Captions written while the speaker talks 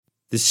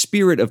The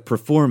spirit of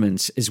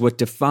performance is what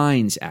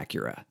defines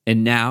Acura.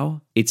 And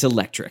now, it's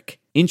electric.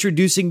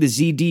 Introducing the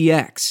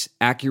ZDX,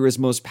 Acura's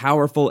most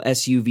powerful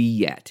SUV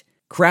yet.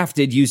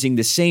 Crafted using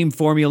the same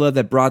formula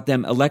that brought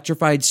them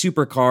electrified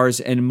supercars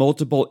and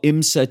multiple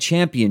IMSA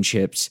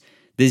championships,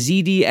 the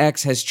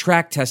ZDX has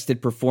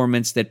track-tested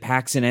performance that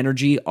packs an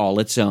energy all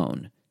its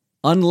own.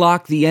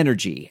 Unlock the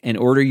energy and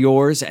order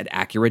yours at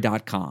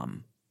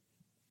Acura.com.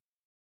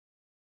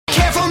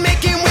 Careful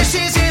making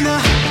wishes in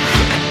a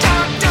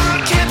dark,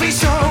 dark, can't be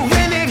so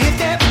when it hit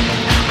that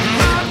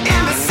mark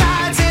and the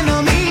sides in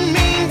the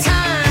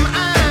meantime,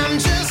 I'm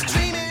just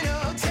dreaming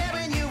of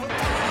tearing you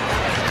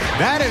apart.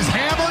 That is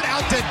hammered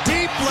out to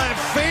deep left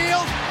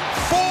field.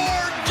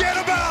 Forget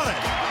about it.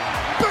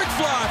 Big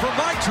fly from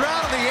Mike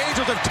Trout, and the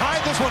Angels have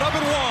tied this one up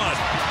at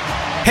 1.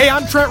 Hey,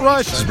 I'm Trent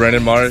Rush. This is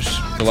Brendan Marsh,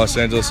 the Los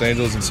Angeles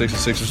Angels and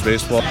 66ers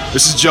baseball.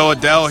 This is Joe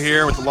Adele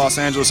here with the Los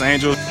Angeles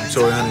Angels. I'm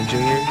Torrey Hunter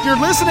Jr. You're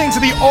listening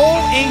to the All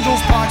Angels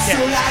podcast.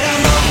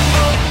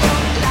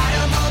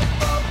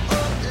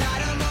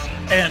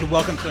 And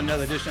welcome to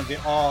another edition of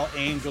the All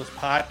Angels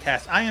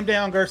podcast. I am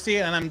Dan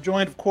Garcia, and I'm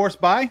joined, of course,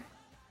 by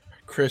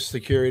Chris, the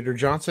Curator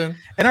Johnson,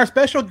 and our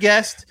special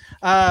guest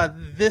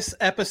this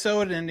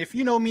episode. And if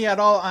you know me at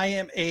all, I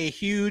am a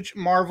huge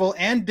Marvel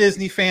and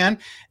Disney fan,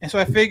 and so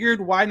I figured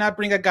why not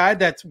bring a guy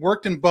that's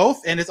worked in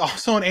both and is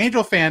also an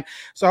Angel fan.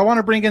 So I want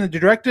to bring in the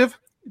directive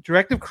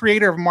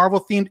creator of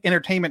Marvel themed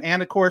entertainment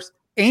and, of course,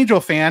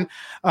 Angel fan,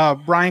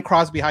 Brian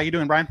Crosby. How you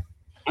doing, Brian?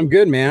 I'm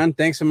good, man.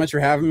 Thanks so much for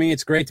having me.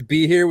 It's great to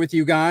be here with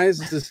you guys.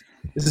 This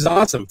is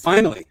awesome.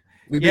 Finally,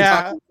 we've been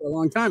talking for a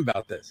long time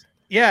about this.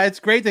 Yeah, it's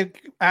great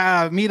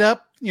to meet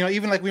up,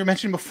 even like we were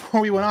mentioning before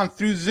we went on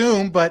through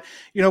Zoom, but,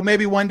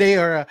 maybe one day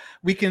or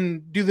we can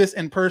do this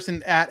in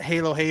person at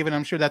Halo Haven.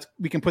 I'm sure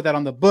we can put that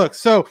on the book.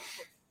 So,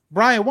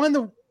 Brian, one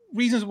of the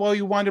reasons why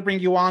we wanted to bring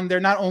you on there,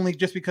 not only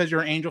just because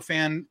you're an Angel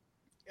fan,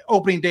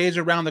 opening days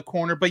around the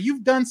corner, but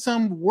you've done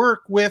some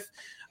work with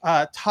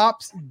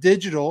Topps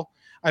Digital,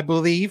 I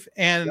believe,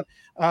 and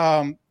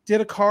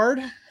did a card.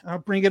 I'll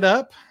bring it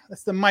up.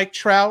 That's the Mike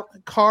Trout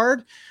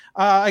card.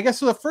 I guess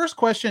so. The first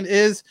question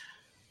is,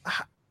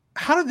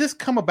 how did this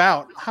come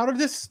about? How did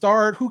this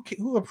start? Who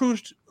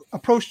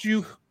approached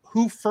you?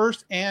 Who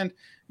first? And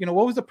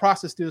what was the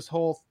process to this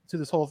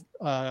whole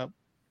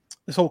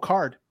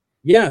card?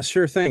 Yeah,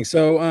 sure thing.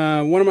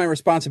 So one of my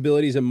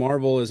responsibilities at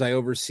Marvel is I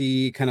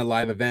oversee kind of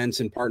live events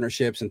and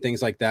partnerships and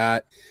things like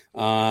that,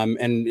 and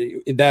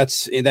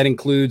that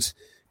includes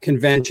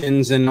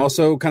conventions and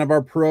also kind of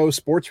our pro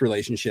sports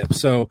relationships.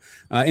 So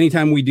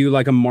anytime we do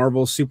like a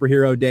Marvel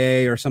superhero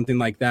day or something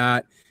like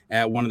that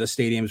at one of the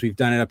stadiums, we've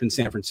done it up in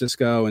San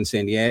Francisco and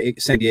San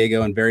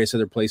Diego and various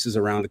other places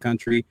around the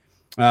country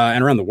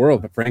and around the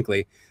world, but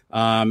frankly.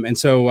 And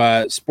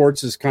so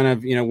sports is kind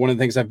of, one of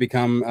the things I've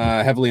become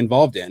heavily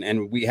involved in.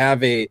 And we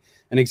have an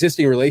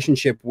existing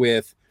relationship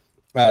with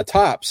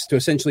Topps to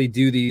essentially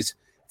do these,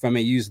 if I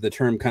may use the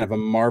term, kind of a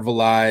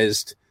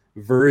Marvelized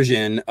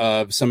version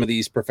of some of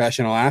these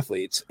professional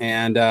athletes.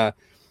 And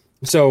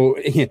so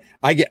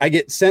I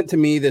get sent to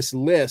me this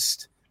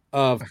list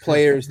of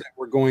players that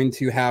we're going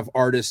to have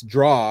artists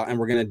draw, and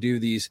we're going to do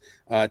these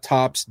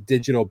Topps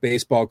digital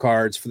baseball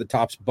cards for the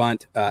Topps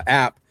Bunt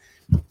app.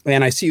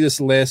 And I see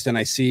this list, and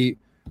I see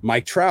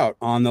Mike Trout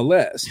on the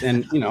list,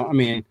 and I'm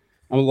a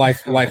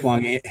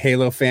lifelong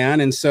Halo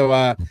fan, and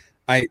so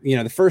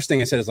the first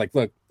thing I said is like,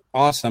 look,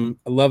 awesome,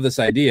 I love this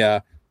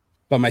idea,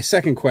 but my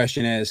second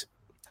question is,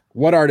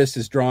 what artist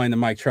is drawing the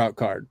Mike Trout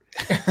card?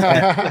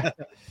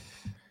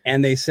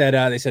 And they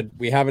said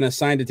we haven't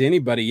assigned it to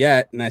anybody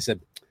yet, and I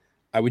said,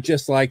 I would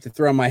just like to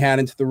throw my hat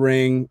into the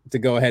ring to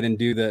go ahead and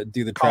do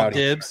the Trout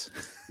dibs.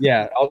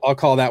 Yeah, I'll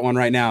call that one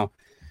right now.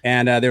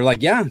 And they were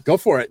like, yeah, go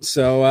for it.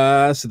 So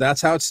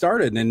that's how it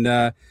started. And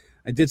I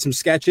did some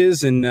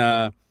sketches, and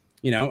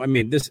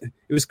it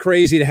was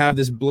crazy to have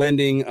this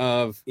blending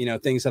of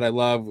things that I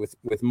love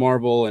with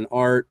Marvel and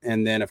art,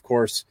 and then of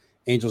course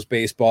Angels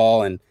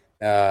baseball and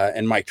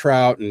Mike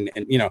Trout, and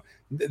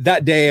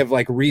that day of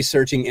like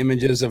researching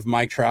images of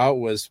Mike Trout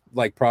was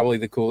like probably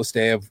the coolest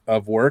day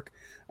of work.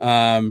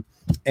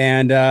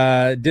 And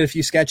did a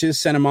few sketches,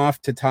 sent them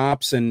off to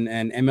Topps and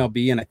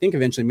MLB, and I think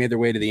eventually made their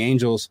way to the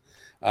Angels.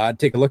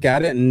 Take a look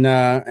at it,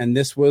 and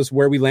this was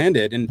where we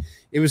landed. And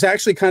it was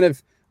actually kind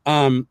of,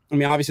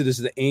 obviously this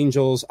is the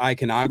Angels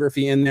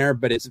iconography in there,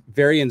 but it's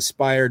very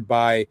inspired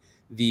by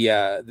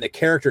the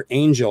character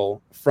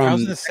Angel from. I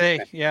was going to say,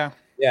 yeah.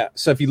 Yeah.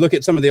 So if you look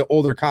at some of the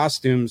older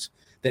costumes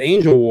that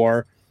Angel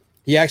wore,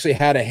 he actually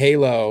had a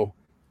halo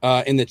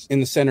in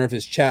the center of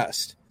his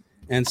chest,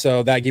 and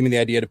so that gave me the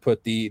idea to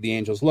put the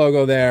Angels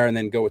logo there, and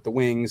then go with the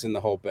wings and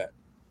the whole bit.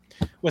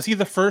 Was he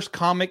the first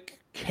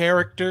comic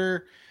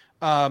character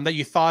that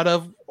you thought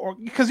of? Or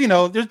because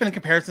there's been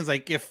comparisons,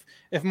 like if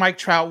Mike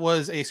Trout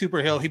was a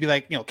superhero, he'd be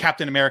like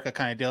Captain America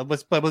kind of deal.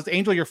 But was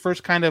Angel your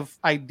first kind of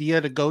idea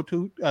to go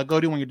to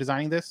when you're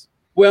designing this?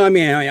 Well,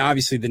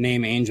 obviously the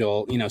name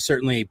Angel,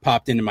 certainly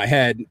popped into my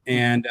head,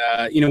 and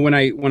when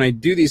I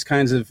do these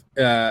kinds of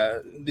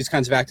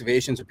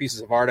activations or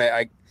pieces of art,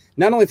 I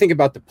not only think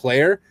about the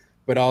player,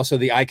 but also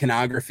the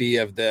iconography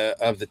of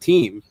the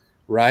team,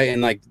 right? And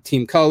like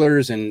team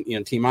colors and, you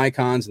know, team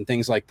icons and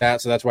things like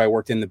that. So that's why I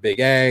worked in the big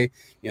A,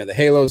 you know, the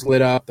halos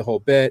lit up, the whole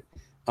bit.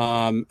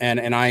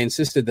 And I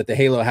insisted that the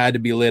halo had to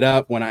be lit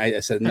up when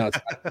I said, no, it's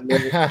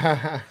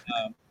not.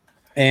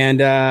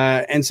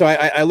 And so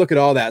I look at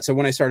all that. So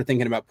when I started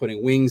thinking about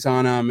putting wings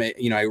on them,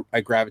 you know, I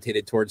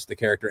gravitated towards the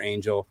character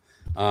Angel,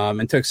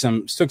 and took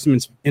some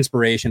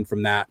inspiration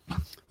from that.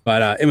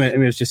 But it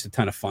was just a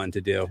ton of fun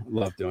to do.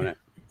 Love doing it.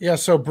 Yeah.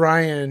 So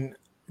Brian,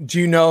 do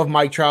you know if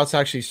Mike Trout's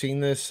actually seen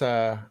this,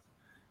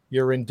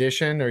 your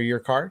rendition or your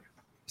card?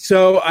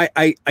 So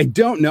I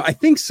don't know. I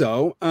think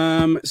so.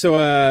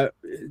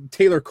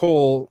 Taylor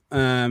Cole,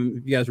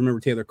 if you guys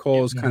remember Taylor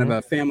Cole, is kind of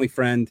a family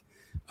friend.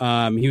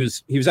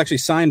 He was actually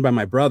signed by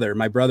my brother.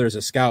 My brother is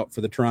a scout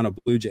for the Toronto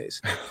Blue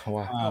Jays.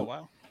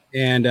 Wow.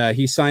 And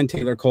he signed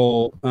Taylor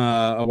Cole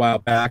a while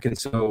back, and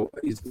so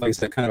he's, like I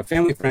said, kind of a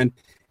family friend.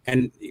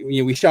 And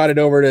you know, we shot it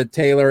over to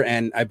Taylor,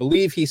 and I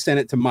believe he sent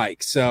it to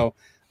Mike. So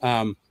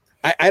I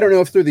don't know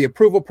if through the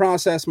approval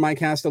process Mike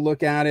has to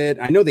look at it.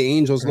 I know the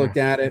Angels looked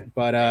at it,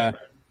 but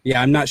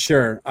yeah, I'm not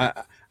sure.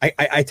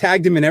 I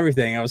tagged him in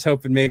everything. I was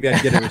hoping maybe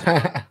I'd get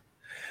it.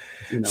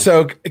 You know.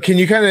 So can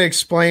you kind of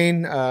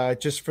explain,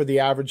 just for the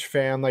average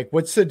fan, like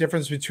what's the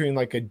difference between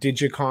like a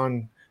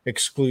Digicon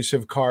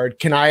exclusive card?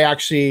 Can I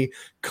actually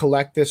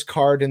collect this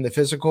card in the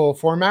physical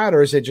format,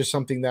 or is it just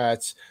something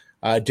that's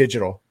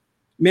digital?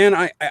 Man,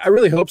 I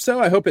really hope so.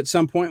 I hope at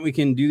some point we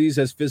can do these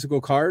as physical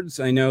cards.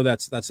 I know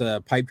that's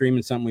a pipe dream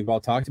and something we've all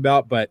talked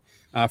about, but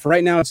for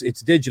right now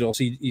it's digital.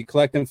 So you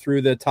collect them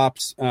through the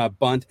Topps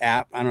Bunt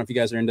app. I don't know if you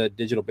guys are into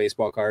digital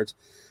baseball cards,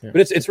 but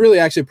it's really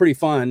actually pretty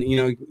fun. You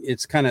know,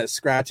 it's kind of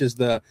scratches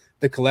the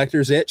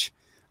collector's itch,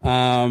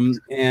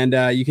 and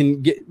you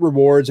can get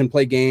rewards and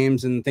play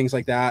games and things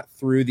like that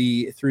through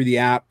the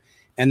app.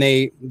 And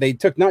they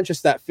took not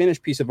just that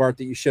finished piece of art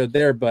that you showed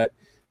there, but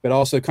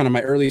also kind of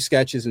my early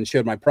sketches and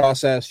showed my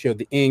process, showed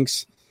the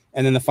inks,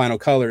 and then the final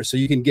colors. So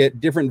you can get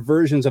different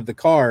versions of the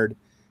card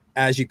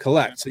as you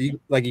collect. So you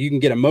can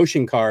get a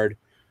motion card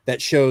that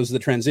shows the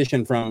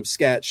transition from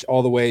sketch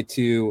all the way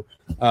to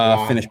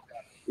finished.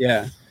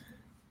 Yeah.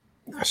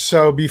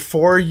 So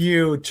before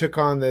you took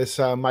on this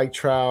Mike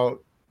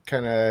Trout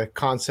kind of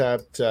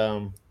concept,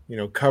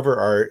 cover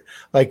art,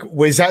 like,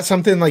 was that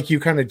something like you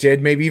kind of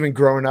did maybe even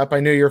growing up? I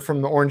know you're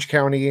from the Orange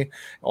County,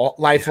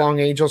 lifelong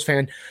Angels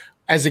fan.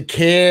 As a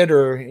kid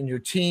or in your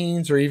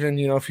teens or even,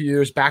 a few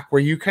years back, were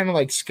you kind of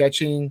like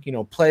sketching,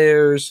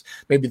 players,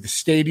 maybe the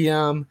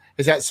stadium?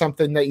 Is that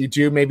something that you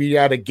do? Maybe you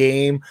had a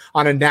game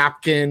on a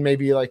napkin,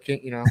 maybe like,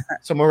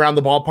 somewhere around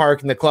the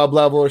ballpark in the club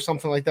level or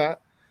something like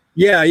that?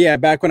 Yeah.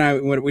 Back when I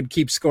would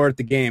keep score at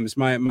the games,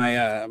 my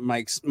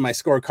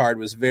scorecard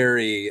was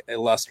very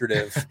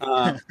illustrative.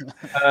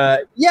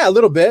 Yeah, a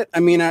little bit.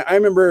 I mean, I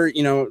remember,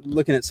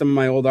 looking at some of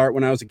my old art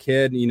when I was a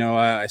kid.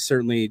 I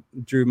certainly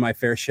drew my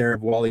fair share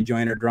of Wally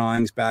Joyner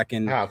drawings back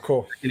in. Oh,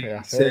 cool.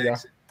 Yeah, there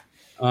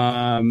you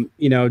go.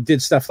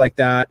 Did stuff like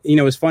that.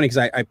 It was funny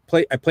because I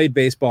played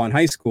baseball in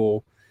high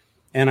school,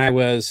 and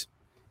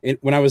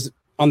when I was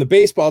on the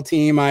baseball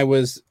team, I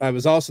was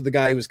also the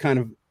guy who was kind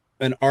of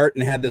an art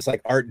and had this like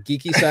art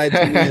geeky side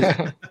to me.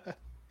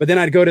 But then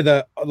I'd go to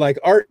the like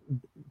art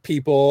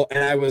people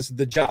and I was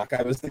the jock.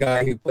 I was the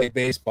guy who played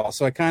baseball.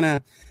 So I kind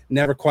of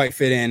never quite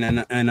fit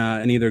in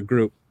either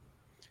group.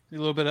 A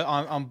little bit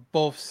on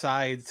both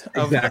sides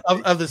of,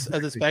 Exactly. of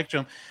the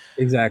spectrum.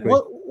 Exactly.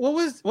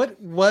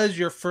 What was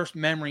your first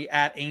memory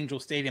at Angel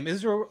Stadium?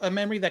 Is there a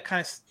memory that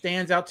kind of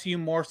stands out to you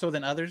more so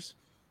than others?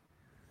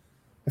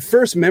 The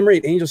first memory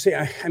at Angel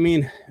Stadium, I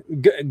mean,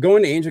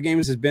 going to Angel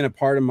games has been a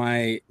part of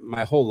my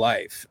whole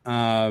life.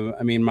 Baseball's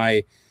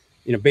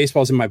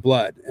in my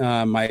blood.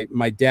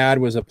 My dad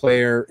was a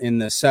player in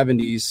the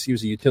 70s. He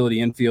was a utility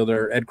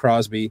infielder, Ed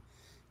Crosby,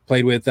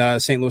 played with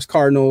St. Louis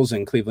Cardinals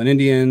and Cleveland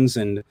Indians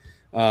and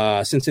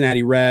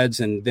Cincinnati Reds,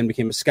 and then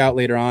became a scout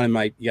later on. And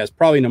you guys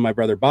probably know my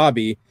brother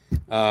Bobby.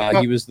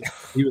 He was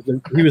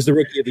the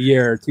rookie of the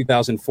year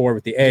 2004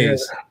 with the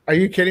A's. Are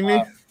you kidding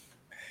me?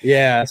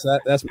 Yeah, so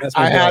that's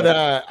I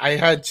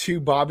had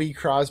two Bobby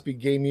Crosby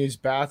game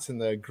used bats in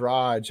the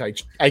garage.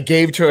 I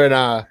gave to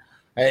an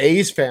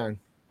A's fan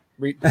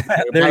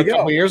there a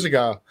couple years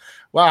ago.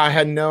 Wow, I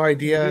had no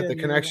idea the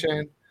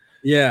connection.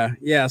 Yeah.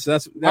 So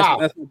that's wow.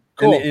 That's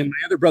cool. And my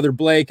other brother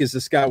Blake is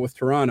a scout with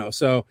Toronto.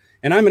 So,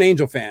 and I'm an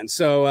Angel fan.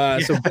 So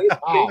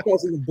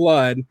baseball's in the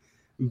blood.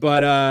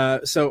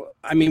 But so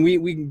I mean,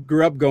 we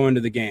grew up going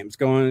to the games,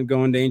 going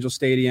to Angel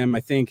Stadium.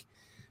 I think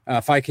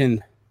if I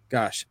can,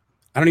 gosh.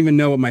 I don't even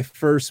know what my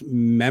first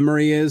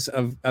memory is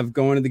of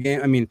going to the game.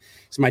 I mean,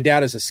 so my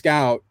dad is a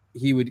scout.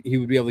 He would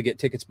be able to get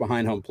tickets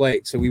behind home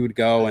plate. So we would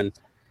go and,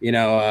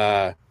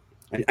 I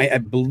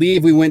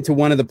believe we went to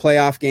one of the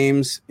playoff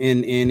games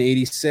in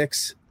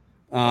 86.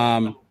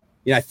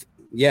 Yes,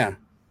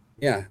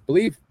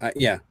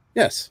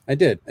 I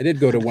did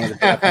go to one of the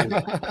playoff games.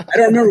 I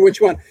don't remember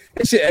which one.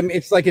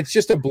 It's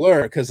just a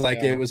blur because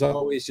it was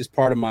always just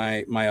part of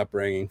my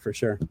upbringing for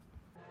sure.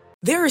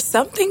 There are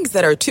some things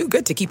that are too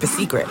good to keep a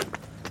secret.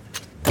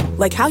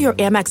 Like how your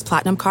Amex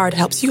Platinum card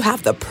helps you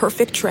have the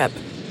perfect trip.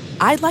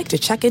 I'd like to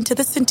check into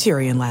the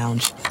Centurion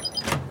Lounge.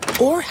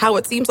 Or how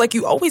it seems like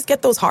you always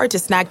get those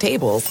hard-to-snag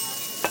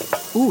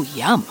tables. Ooh,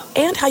 yum.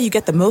 And how you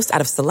get the most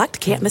out of select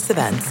can't-miss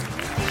events.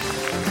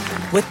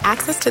 With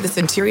access to the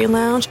Centurion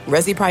Lounge,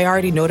 Resi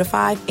Priority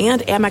Notified,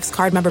 and Amex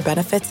card member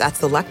benefits at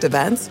select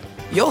events,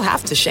 you'll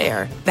have to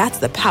share. That's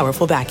the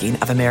powerful backing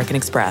of American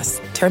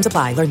Express. Terms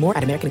apply. Learn more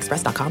at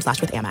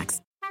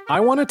americanexpress.com/withAmex. I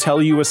want to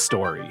tell you a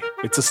story.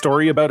 It's a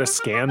story about a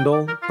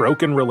scandal,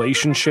 broken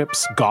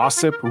relationships,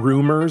 gossip,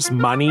 rumors,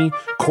 money,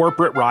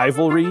 corporate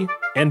rivalry,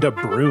 and a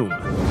broom.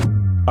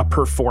 A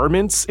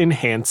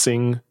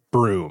performance-enhancing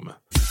broom.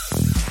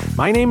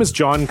 My name is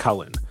John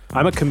Cullen.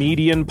 I'm a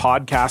comedian,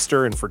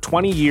 podcaster, and for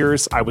 20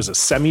 years, I was a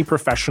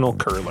semi-professional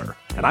curler.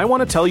 And I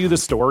want to tell you the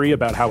story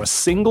about how a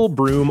single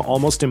broom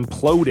almost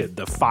imploded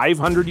the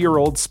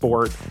 500-year-old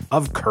sport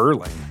of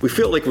curling. We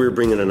felt like we were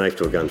bringing a knife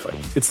to a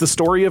gunfight. It's the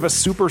story of a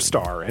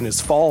superstar and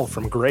his fall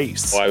from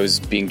grace. I was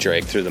being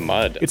dragged through the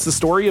mud. It's the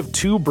story of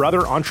two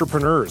brother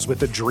entrepreneurs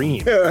with a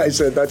dream. I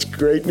said, that's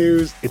great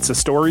news. It's a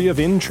story of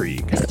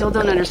intrigue. I still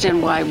don't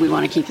understand why we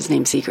want to keep his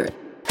name secret.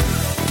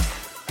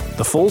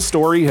 The full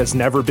story has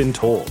never been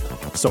told,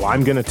 so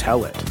I'm going to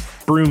tell it.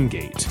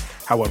 Broomgate,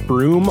 how a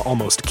broom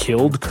almost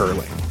killed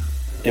curling.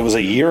 It was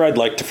a year I'd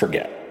like to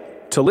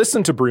forget. To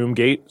listen to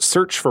Broomgate,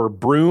 search for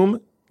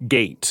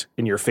Broomgate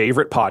in your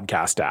favorite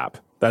podcast app.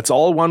 That's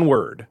all one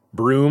word,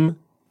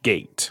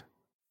 Broomgate.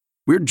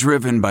 We're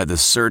driven by the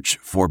search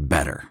for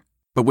better.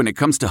 But when it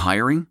comes to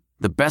hiring,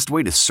 the best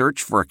way to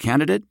search for a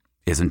candidate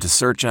isn't to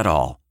search at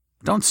all.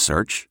 Don't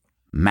search,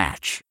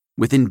 match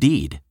with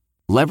Indeed.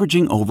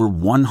 Leveraging over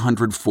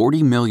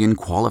 140 million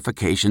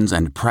qualifications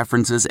and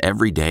preferences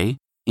every day,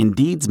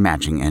 Indeed's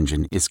matching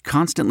engine is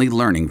constantly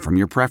learning from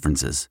your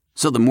preferences.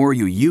 So the more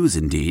you use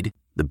Indeed,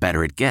 the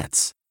better it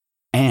gets.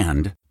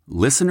 And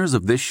listeners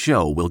of this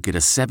show will get a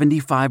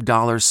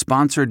 $75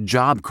 sponsored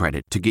job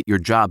credit to get your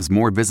jobs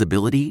more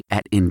visibility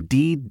at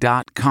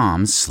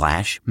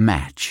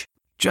Indeed.com/match.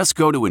 Just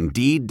go to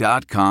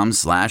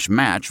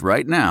Indeed.com/match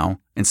right now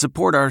and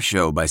support our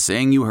show by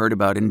saying you heard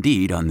about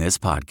Indeed on this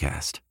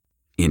podcast.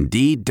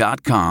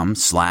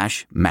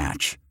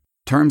 Indeed.com/match.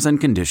 Terms and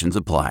conditions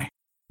apply.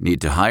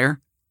 Need to hire?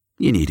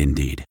 You need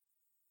Indeed.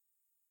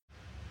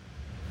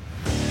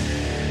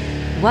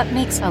 What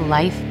makes a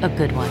life a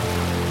good one?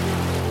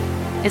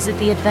 Is it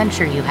the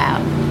adventure you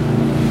have?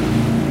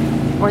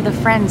 Or the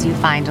friends you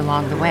find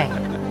along the way?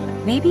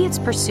 Maybe it's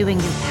pursuing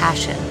your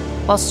passion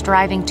while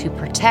striving to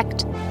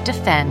protect,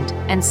 defend,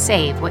 and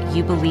save what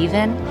you believe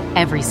in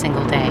every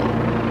single day.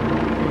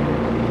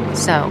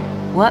 So,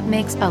 what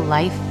makes a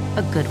life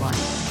a good one?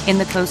 In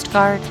the Coast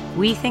Guard,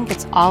 we think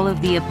it's all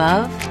of the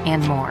above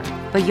and more,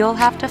 but you'll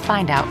have to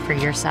find out for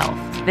yourself.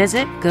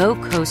 Visit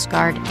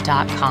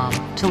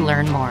gocoastguard.com to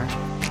learn more.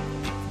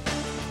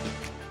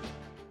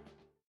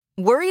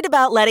 Worried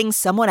about letting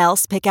someone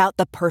else pick out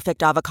the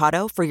perfect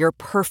avocado for your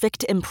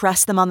perfect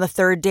impress them on the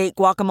third date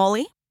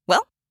guacamole?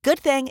 Well, good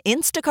thing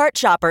Instacart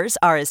shoppers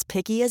are as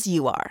picky as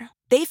you are.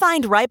 They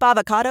find ripe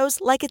avocados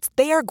like it's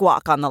their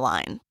guac on the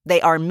line. They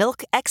are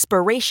milk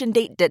expiration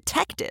date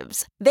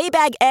detectives. They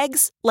bag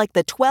eggs like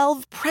the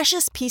 12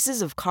 precious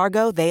pieces of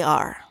cargo they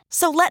are.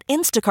 So let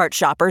Instacart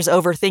shoppers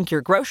overthink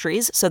your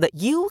groceries so that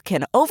you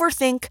can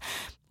overthink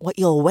what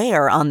you'll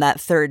wear on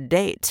that third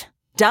date.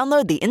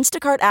 Download the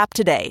Instacart app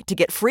today to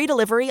get free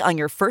delivery on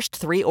your first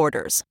 3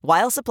 orders,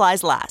 while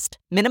supplies last.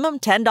 Minimum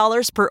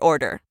 $10 per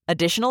order.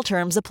 Additional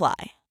terms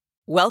apply.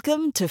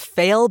 Welcome to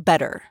Fail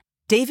Better,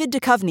 David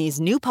Duchovny's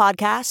new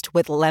podcast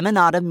with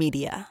Lemonada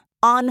Media.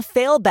 On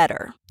Fail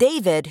Better,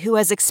 David, who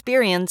has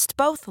experienced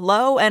both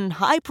low and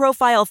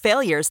high-profile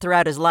failures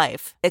throughout his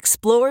life,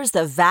 explores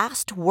the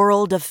vast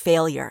world of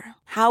failure,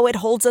 how it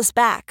holds us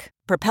back,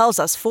 propels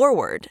us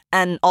forward,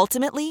 and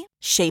ultimately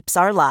shapes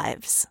our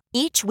lives.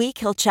 Each week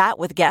he'll chat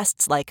with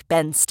guests like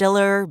Ben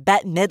Stiller,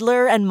 Bette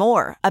Midler, and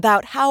more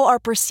about how our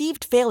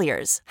perceived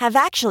failures have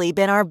actually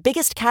been our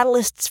biggest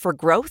catalysts for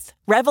growth,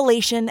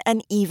 revelation,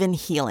 and even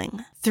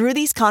healing. Through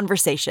these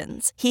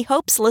conversations, he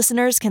hopes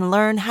listeners can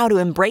learn how to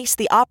embrace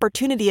the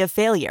opportunity of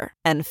failure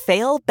and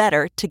fail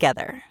better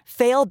together.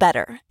 Fail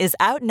Better is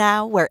out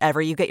now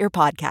wherever you get your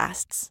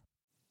podcasts.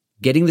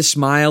 Getting the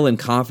smile and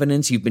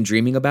confidence you've been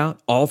dreaming about,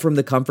 all from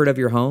the comfort of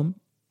your home,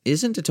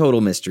 isn't a total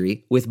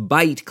mystery with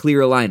Byte clear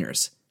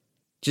aligners.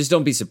 Just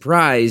don't be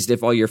surprised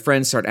if all your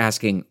friends start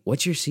asking,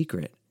 "What's your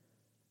secret?"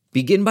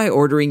 Begin by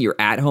ordering your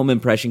at-home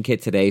impression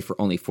kit today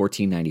for only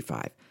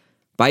 $14.95.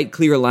 Byte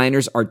clear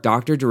aligners are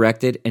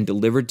doctor-directed and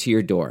delivered to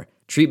your door.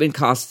 Treatment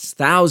costs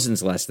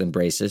thousands less than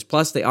braces,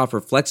 plus they offer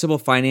flexible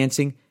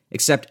financing,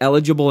 accept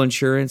eligible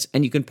insurance,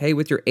 and you can pay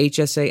with your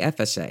HSA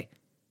FSA.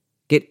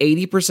 Get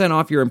 80%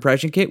 off your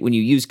impression kit when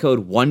you use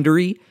code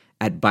WONDERY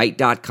at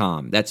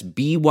Byte.com. That's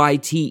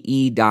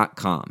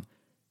BYTE.com.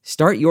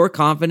 Start your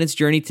confidence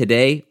journey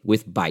today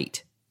with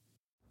Byte.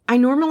 I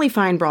normally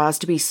find bras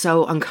to be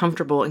so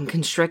uncomfortable and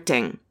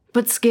constricting,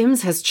 but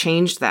Skims has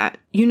changed that.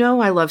 You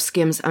know I love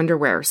Skims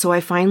underwear, so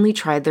I finally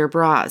tried their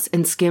bras,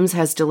 and Skims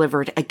has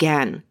delivered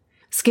again.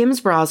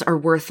 Skims bras are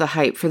worth the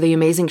hype for the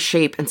amazing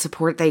shape and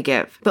support they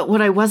give, but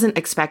what I wasn't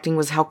expecting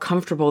was how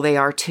comfortable they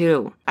are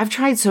too. I've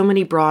tried so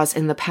many bras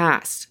in the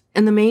past,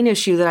 and the main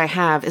issue that I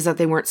have is that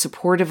they weren't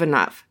supportive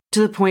enough,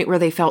 to the point where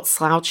they felt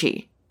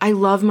slouchy. I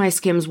love my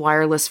Skims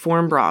wireless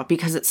form bra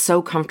because it's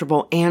so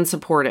comfortable and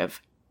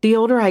supportive. The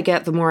older I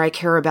get, the more I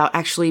care about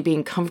actually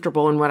being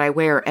comfortable in what I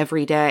wear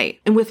every day.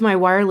 And with my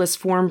wireless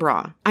form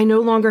bra, I no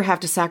longer have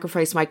to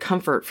sacrifice my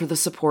comfort for the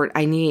support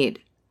I need.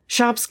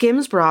 Shop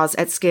Skims bras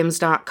at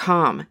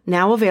skims.com,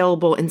 now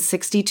available in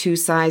 62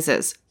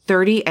 sizes,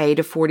 30A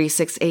to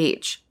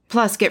 46H.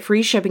 Plus, get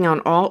free shipping on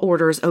all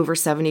orders over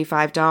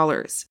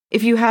 $75.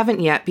 If you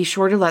haven't yet, be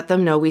sure to let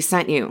them know we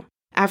sent you.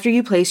 After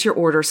you place your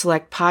order,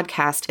 select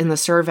podcast in the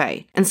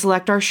survey and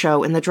select our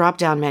show in the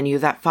drop-down menu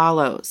that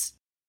follows.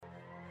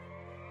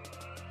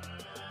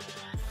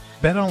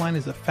 BetOnline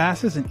is the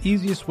fastest and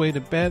easiest way to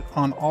bet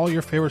on all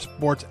your favorite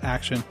sports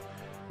action.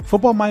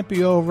 Football might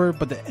be over,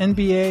 but the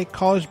NBA,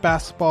 college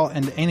basketball,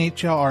 and the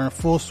NHL are in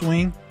full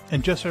swing.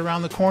 And just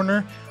around the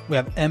corner, we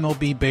have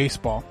MLB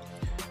baseball.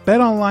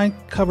 BetOnline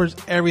covers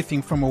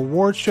everything from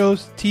award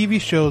shows, TV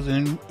shows,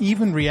 and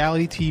even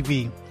reality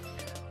TV.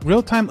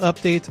 Real-time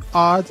updates,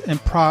 odds, and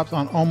props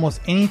on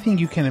almost anything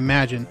you can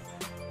imagine.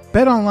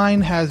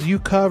 BetOnline has you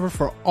covered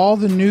for all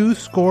the news,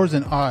 scores,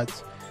 and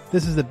odds.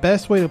 This is the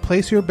best way to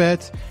place your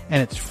bets,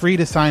 and it's free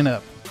to sign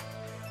up.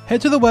 Head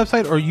to the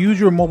website or use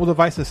your mobile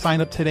device to sign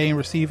up today and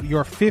receive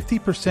your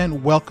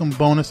 50% welcome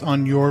bonus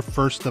on your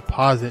first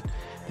deposit.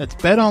 That's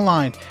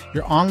BetOnline,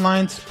 your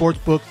online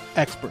sportsbook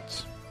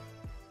experts.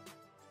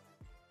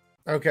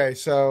 Okay,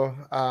 so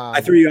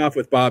I threw you off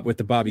with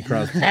the Bobby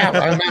Crosby. Yeah,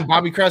 man,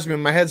 Bobby Crosby.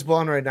 My head's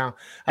blown right now.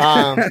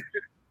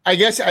 I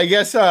guess,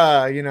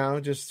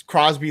 just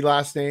Crosby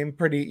last name,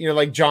 pretty,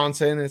 like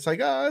Johnson. It's like,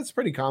 oh, it's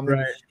pretty common.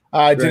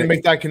 Right. Didn't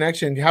make that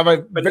connection. Have I?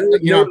 But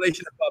no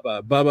relation to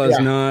Bubba. Bubba is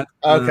not.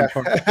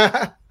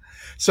 Okay.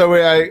 So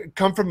I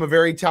come from a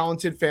very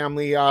talented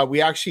family.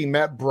 We actually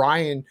met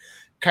Brian,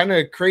 kind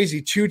of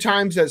crazy, 2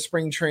 times at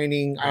spring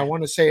training. I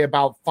want to say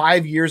about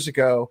 5 years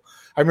ago.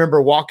 I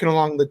remember walking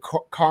along the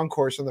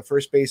concourse on the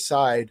first base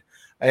side.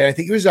 I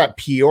think it was at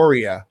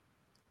Peoria.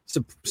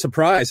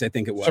 Surprise, I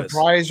think it was.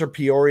 Surprise or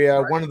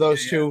Peoria, one of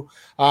those two.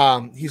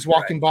 He's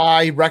walking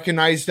by,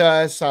 recognized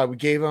us. We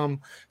gave him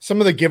some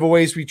of the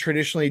giveaways we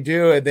traditionally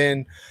do, and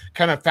then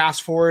kind of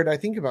fast forward, I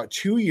think about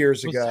 2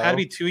 years ago. It had to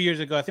be 2 years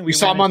ago. I think we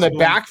saw him on the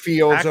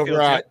backfields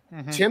over at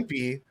Mm-hmm.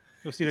 Tempe.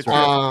 You'll see the 2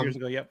 years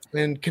ago. Yep.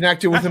 And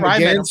connected with him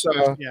again.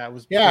 So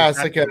it's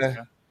like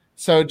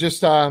so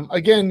just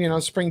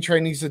again, spring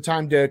training is the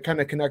time to kind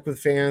of connect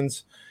with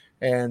fans,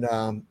 and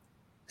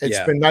it's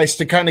been nice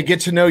to kind of get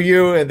to know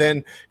you and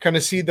then kind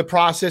of see the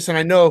process. And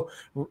I know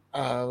it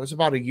was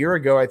about a year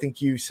ago, I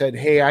think you said,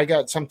 hey, I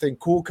got something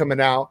cool coming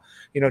out,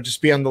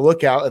 just be on the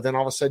lookout. And then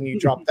all of a sudden you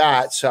dropped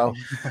that. So,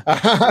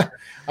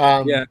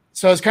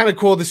 so it's kind of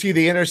cool to see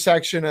the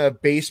intersection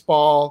of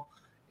baseball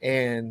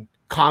and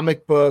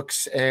comic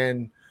books.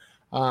 And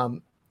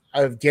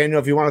Daniel,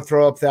 if you want to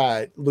throw up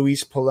that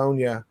Luis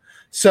Polonia.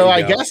 So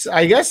I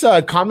guess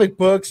comic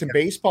books and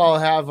baseball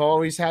have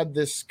always had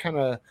this kind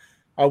of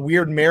a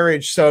weird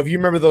marriage. So if you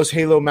remember those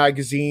Halo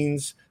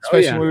magazines,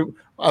 especially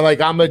I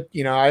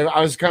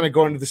was kind of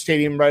going to the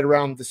stadium right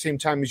around the same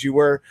time as you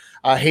were.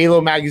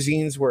 Halo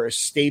magazines were a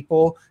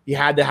staple. You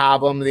had to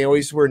have them. They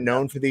always were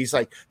known for these,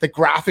 like the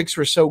graphics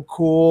were so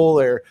cool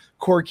or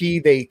quirky.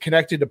 They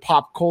connected to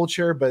pop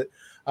culture, but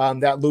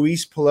that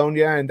Luis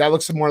Polonia, and that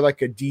looks more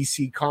like a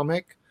DC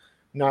comic,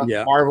 not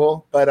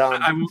Marvel. But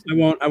I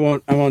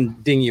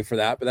won't ding you for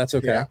that, but that's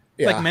okay.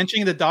 It's like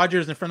mentioning the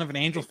Dodgers in front of an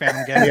Angels fan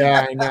again.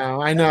 Yeah,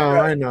 I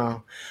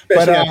know.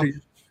 But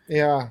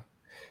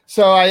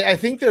so I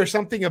think there's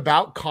something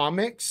about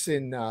comics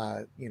and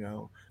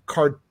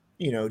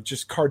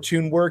just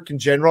cartoon work in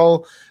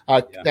general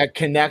that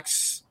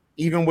connects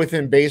even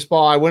within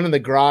baseball. I went in the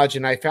garage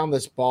and I found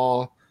this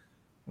ball.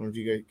 I don't know if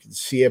you guys can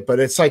see it, but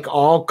it's like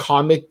all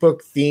comic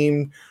book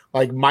themed,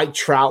 like Mike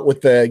Trout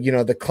with the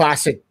the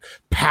classic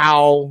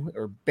pow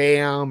or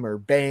bam or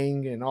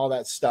bang and all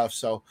that stuff.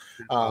 So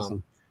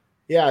awesome.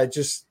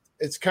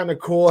 It's kind of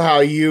cool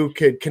how you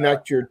could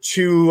connect your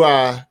two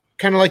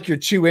kind of like your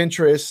two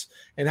interests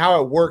and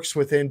how it works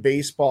within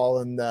baseball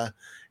and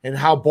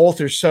how both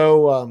are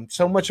so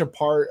much a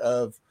part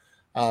of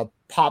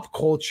pop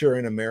culture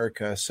in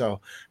America. So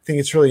I think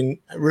it's really,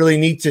 really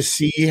neat to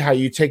see how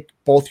you take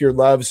both your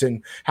loves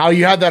and how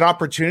you had that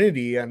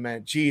opportunity. I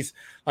mean, geez,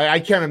 I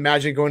can't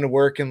imagine going to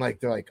work and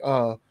they're like,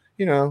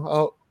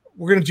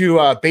 we're going to do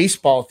a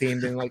baseball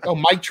themed and like, oh,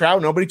 Mike Trout.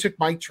 Nobody took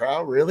Mike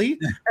Trout. Really?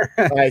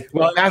 I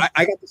got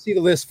to see the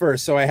list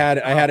first. So I had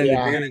an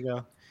advantage.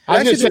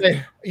 I was going to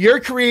say, you're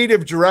a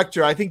creative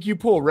director. I think you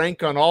pull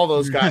rank on all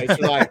those guys.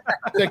 You're like,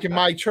 taking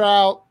Mike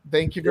Trout.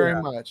 Thank you very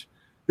much.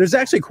 There's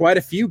actually quite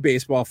a few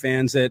baseball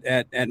fans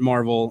at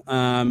Marvel.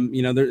 A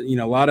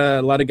lot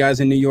of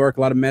guys in New York,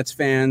 a lot of Mets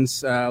fans,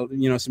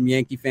 some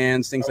Yankee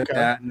fans, things like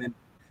that. And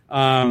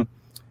then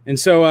And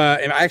so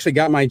I actually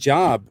got my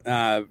job,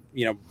 had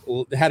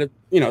a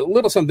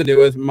little something to do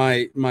with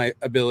my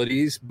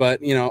abilities,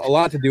 but, a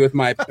lot to do with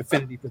my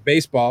affinity for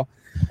baseball.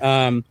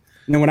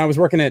 When I was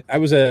I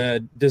was a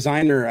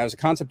designer, I was a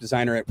concept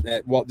designer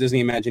at Walt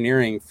Disney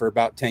Imagineering for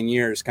about 10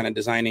 years, kind of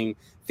designing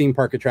theme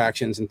park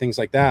attractions and things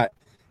like that.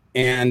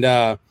 And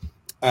I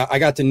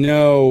got to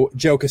know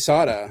Joe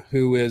Quesada,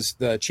 who is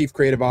the chief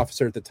creative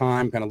officer at the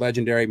time, kind of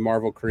legendary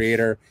Marvel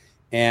creator.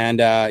 And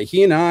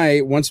he and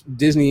I, once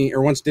Disney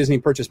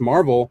purchased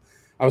Marvel,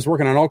 I was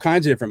working on all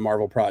kinds of different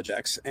Marvel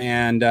projects.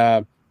 And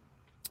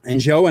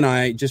Joe and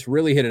I just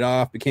really hit it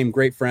off, became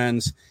great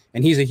friends.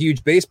 And he's a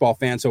huge baseball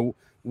fan. So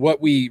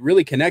what we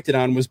really connected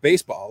on was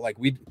baseball. Like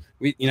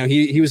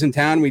he was in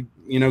town. We'd,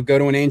 go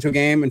to an Angel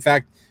game. In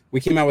fact, we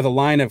came out with a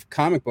line of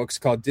comic books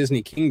called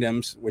Disney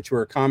Kingdoms, which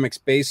were comics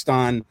based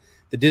on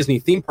the Disney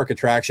theme park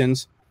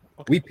attractions.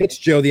 We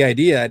pitched Joe the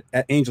idea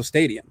at Angel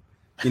Stadium.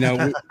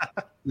 So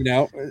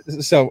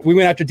we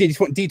went after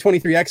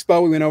D23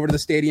 Expo. We went over to the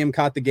stadium,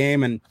 caught the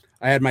game, and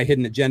I had my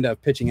hidden agenda of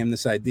pitching him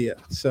this idea.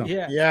 So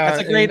yeah,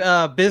 that's a great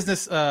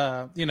business.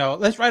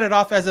 Let's write it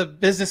off as a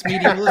business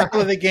meeting. Let's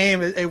go to the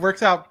game. It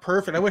works out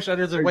perfect. I wish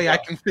there's a way I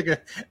can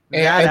figure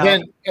that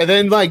out. And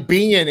then like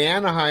being in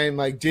Anaheim,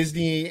 like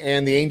Disney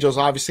and the Angels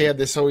obviously had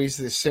this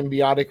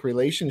symbiotic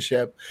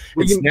relationship.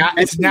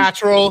 It's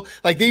natural.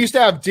 Like they used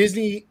to have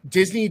Disney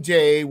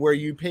Day where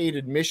you paid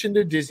admission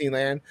to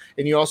Disneyland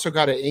and you also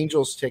got an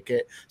Angels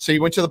ticket. So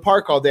you went to the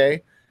park all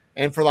day.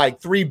 And for like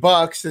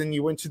 $3, then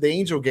you went to the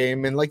Angel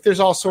game, and like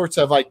there's all sorts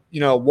of like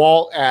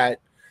Walt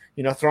at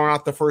throwing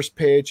out the first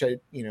pitch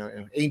at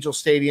Angel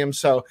Stadium.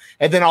 So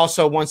and then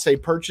also once they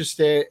purchased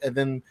it, and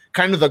then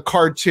kind of the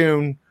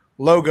cartoon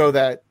logo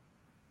that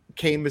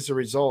came as a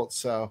result.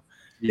 So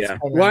yeah,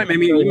 well, I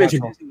mean, you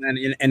mentioned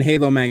Disneyland and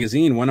Halo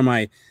magazine. One of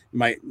my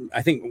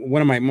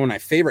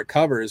favorite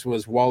covers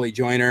was Wally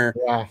Joyner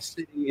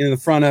sitting in the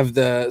front of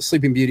the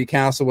Sleeping Beauty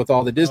castle with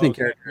all the Disney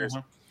characters.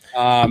 Uh-huh.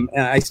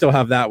 And I still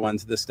have that one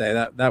to this day.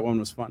 That one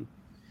was fun.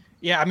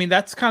 Yeah, I mean,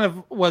 that's kind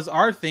of was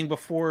our thing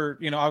before,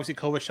 obviously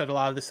COVID shut a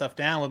lot of this stuff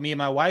down. With me and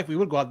my wife, we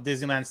would go out to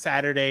Disneyland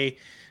Saturday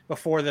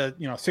before the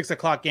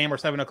 6:00 game or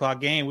 7:00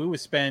 game. We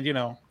would spend,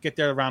 get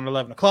there around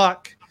 11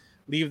 o'clock,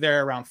 leave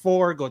there around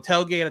 4, go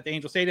tailgate at the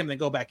Angel Stadium, then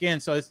go back in.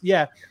 So it's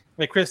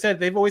like Chris said,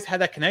 they've always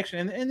had that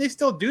connection, and they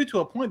still do to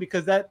a point,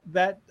 because that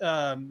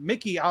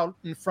Mickey out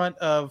in front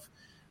of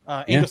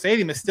Angel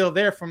Stadium is still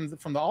there from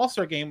the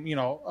All-Star game,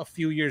 a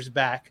few years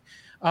back.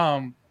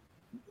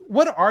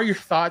 What are your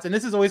thoughts? And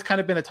this has always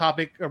kind of been a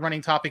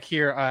running topic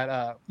here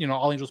at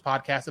All Angels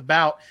podcast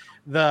about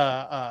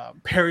the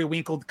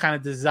periwinkle kind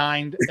of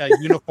designed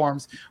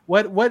uniforms.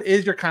 What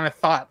is your kind of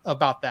thought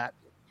about that?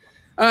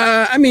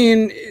 I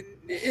mean,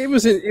 it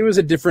was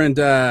a different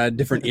era.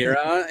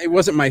 It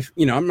wasn't my,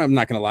 I'm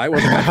not going to lie. It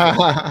wasn't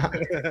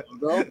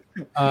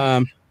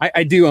my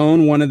I do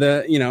own one of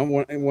the,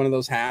 one of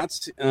those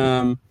hats.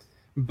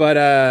 But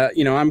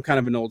I'm kind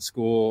of an old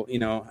school,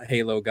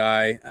 Halo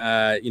guy.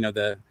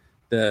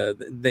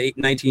 The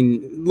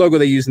 19 logo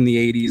they used in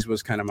the 80s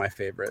was kind of my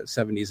favorite,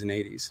 70s and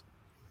 80s.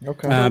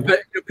 Okay. But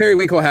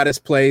Periwinkle had its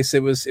place.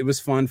 It was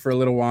fun for a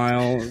little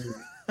while. It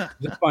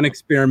was a fun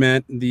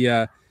experiment.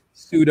 The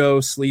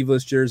pseudo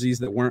sleeveless jerseys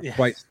that weren't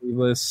quite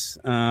sleeveless.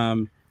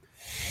 We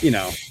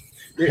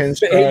can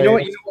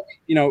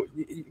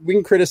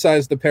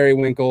criticize the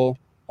Periwinkle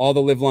all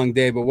the live long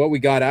day, but what we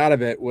got out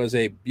of it was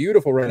a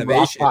beautiful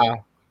renovation.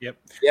 Yep.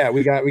 Yeah,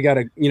 we got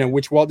a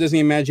which Walt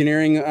Disney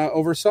Imagineering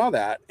oversaw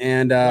that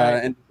and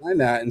designed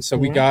that, and so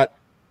we got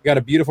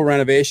a beautiful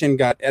renovation.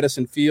 Got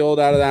Edison Field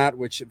out of that,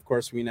 which of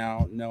course we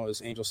now know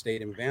as Angel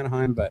Stadium of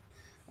Anaheim. But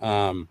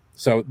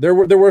so there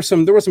were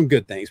some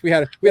good things. We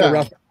had a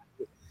rough,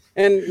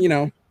 and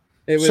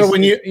it was. So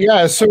when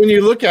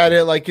you look at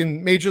it, like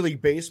in Major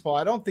League Baseball,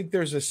 I don't think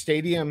there's a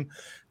stadium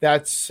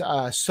that's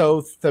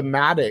so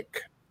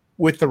thematic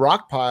with the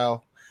rock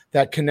pile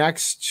that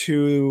connects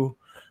to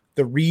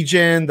the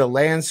region, the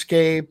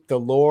landscape, the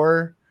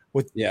lore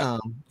with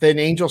than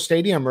Angel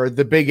Stadium or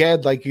the Big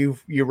Ed, like you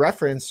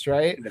referenced,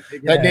 right?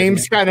 That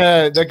name's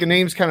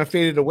kind of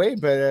faded away,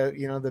 but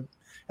the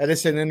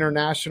Edison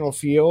International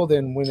Field,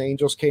 and when the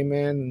Angels came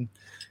in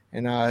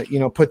and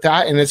put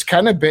that, and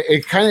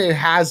it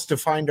has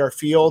defined our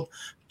field,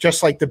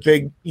 just like the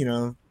big,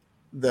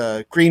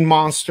 the Green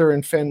Monster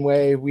in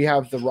Fenway. We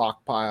have the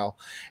rock pile,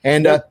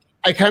 and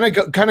I kind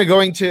of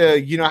going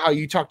to how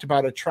you talked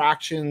about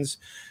attractions,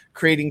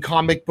 creating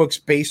comic books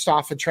based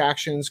off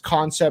attractions,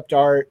 concept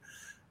art.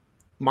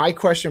 My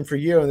question for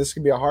you, and this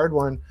could be a hard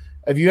one,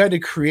 if you had to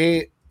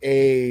create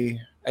a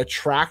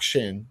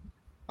attraction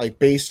like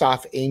based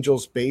off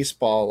Angels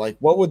baseball, like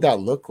what would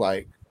that look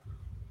like?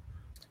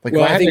 Like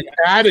I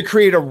had to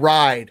create a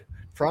ride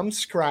from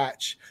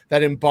scratch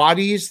that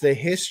embodies the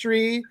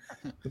history,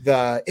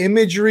 the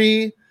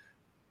imagery,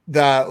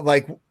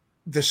 the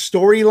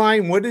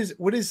storyline. What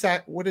is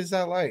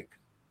that like?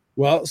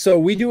 Well, so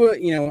we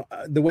do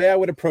the way I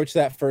would approach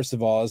that, first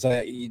of all, is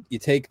you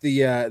take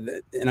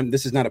and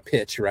this is not a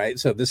pitch, right?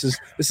 So this is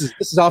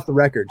off the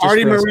record.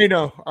 Artie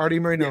Marino.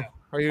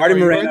 Are you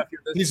Moreno,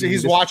 in?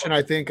 He's watching.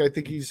 I think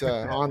he's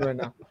on right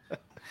now.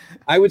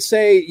 I would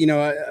say,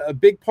 a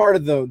big part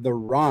of the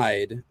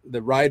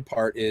ride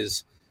part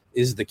is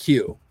the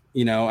queue.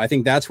 I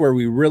think that's where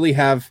we really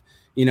have,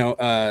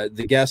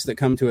 the guests that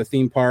come to a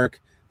theme park.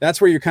 That's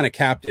where you're kind of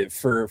captive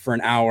for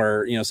an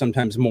hour,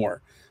 sometimes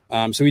more.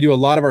 So we do a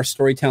lot of our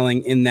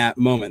storytelling in that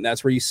moment.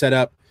 That's where you set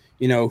up,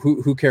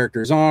 who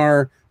characters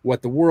are,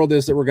 what the world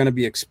is that we're going to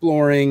be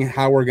exploring,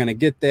 how we're going to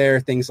get there,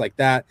 things like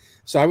that.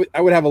 So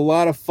I would have a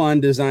lot of fun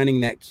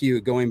designing that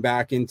queue, going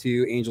back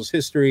into Angels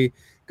history,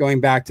 going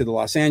back to the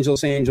Los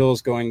Angeles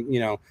Angels, going,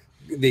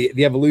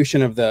 the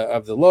evolution of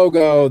the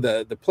logo,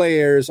 the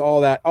players,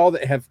 all that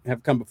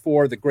have come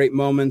before, the great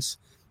moments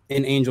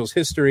in Angels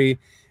history.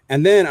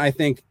 And then I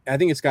think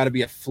it's got to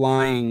be a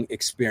flying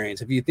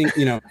experience. If you think,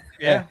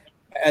 yeah.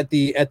 At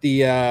the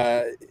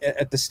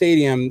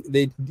stadium,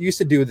 they used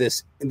to do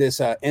this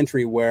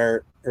entry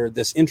or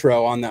this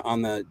intro on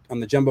the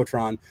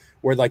Jumbotron,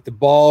 where like the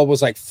ball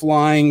was like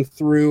flying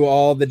through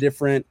all the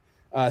different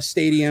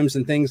stadiums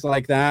and things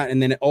like that,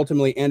 and then it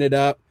ultimately ended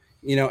up,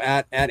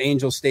 at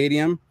Angel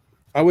Stadium.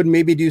 I would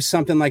maybe do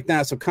something like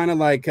that. So kind of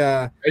like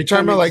are you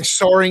talking about like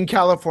soaring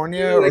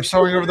California or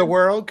soaring over the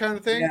world kind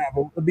of thing? Yeah,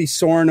 we'll be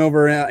soaring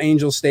over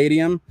Angel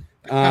Stadium.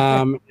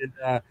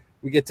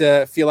 We get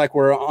to feel like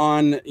we're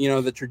on,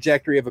 the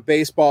trajectory of a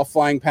baseball,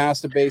 flying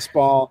past a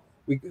baseball.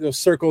 We'll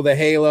circle the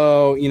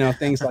halo,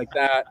 things like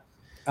that.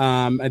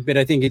 But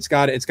I think it's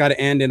got to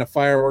end in a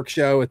fireworks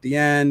show at the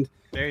end.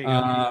 There you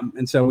go.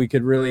 And so we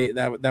could really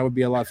that would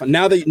be a lot of fun.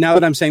 Now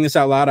that I'm saying this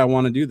out loud, I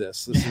want to do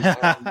this.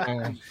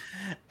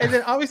 And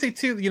then obviously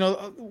too,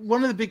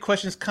 one of the big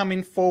questions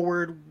coming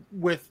forward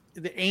with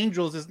the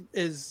Angels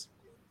is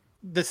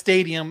the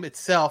stadium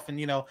itself, and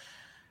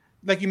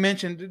like you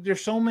mentioned,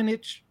 there's so many.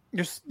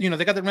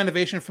 They got the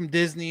renovation from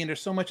Disney, and there's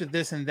so much of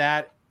this and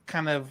that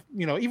kind of,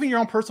 even your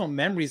own personal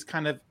memories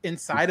kind of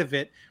inside of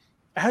it.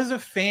 As a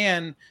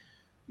fan,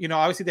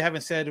 obviously they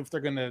haven't said if they're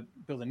going to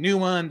build a new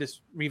one,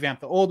 just revamp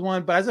the old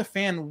one. But as a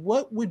fan,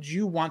 what would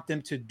you want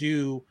them to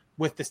do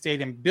with the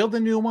stadium? Build a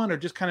new one, or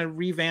just kind of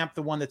revamp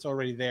the one that's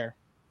already there?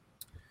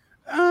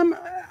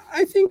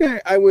 I think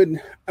I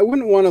wouldn't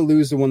want to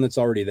lose the one that's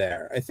already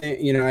there. I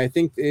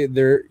think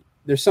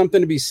there's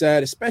something to be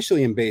said,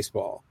 especially in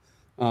baseball.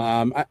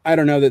 I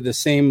don't know that the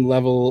same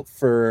level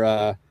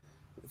for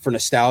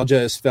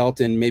nostalgia is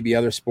felt in maybe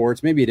other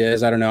sports. Maybe it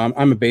is. I don't know.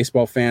 I'm a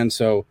baseball fan,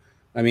 so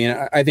I mean,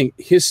 I think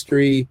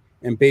history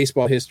and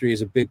baseball history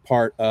is a big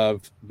part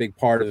of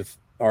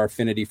our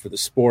affinity for the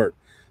sport.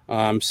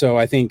 So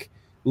I think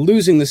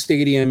losing the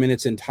stadium in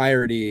its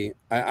entirety,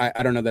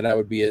 I don't know that I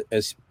would be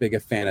as big a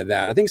fan of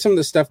that. I think some of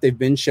the stuff they've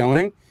been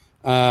showing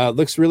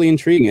looks really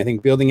intriguing. I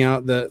think building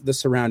out the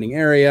surrounding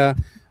area.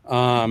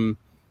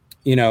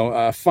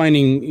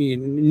 Finding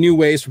new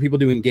ways for people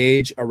to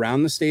engage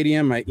around the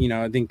stadium. I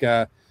think,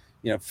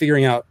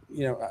 figuring out,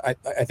 I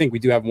think we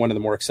do have one of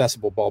the more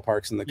accessible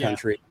ballparks in the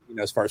country,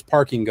 as far as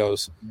parking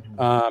goes.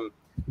 Mm-hmm.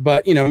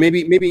 But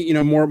maybe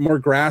more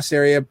grass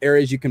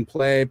areas you can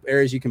play,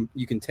 areas you can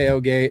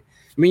tailgate.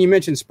 I mean, you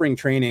mentioned spring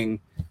training.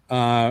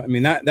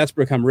 That's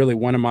become really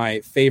one of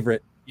my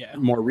favorite,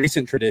 more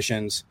recent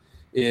traditions.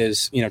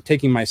 Is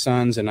taking my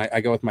sons, and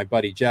I go with my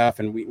buddy Jeff,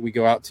 and we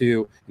go out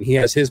and he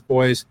has his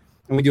boys.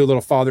 And we do a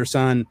little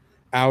father-son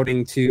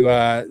outing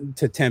to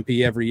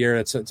Tempe every year.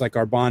 It's like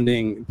our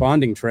bonding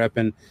trip.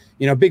 And,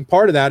 a big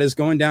part of that is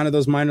going down to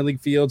those minor league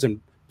fields and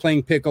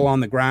playing pickle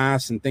on the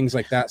grass and things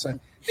like that. So I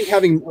think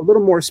having a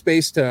little more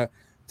space to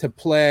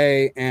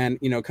play and,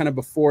 kind of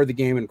before the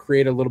game and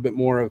create a little bit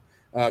more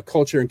of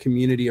culture and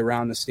community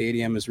around the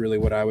stadium is really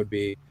what I would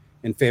be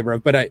in favor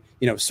of. But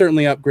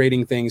certainly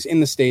upgrading things in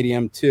the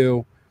stadium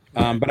too.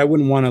 But I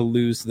wouldn't want to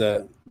lose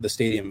the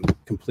stadium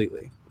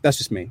completely. That's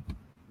just me.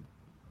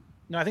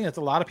 No, I think that's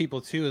a lot of people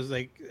too. Is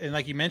like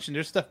you mentioned,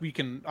 there's stuff we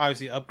can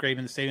obviously upgrade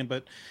in the stadium,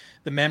 but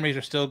the memories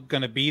are still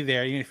going to be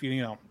there, even if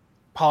you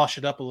polish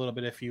it up a little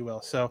bit, if you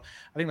will. So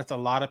I think that's a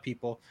lot of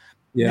people.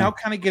 Yeah. Now,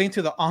 kind of getting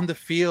to the on the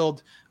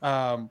field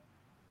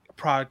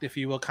product, if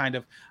you will, kind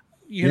of.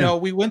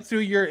 We went through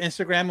your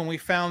Instagram and we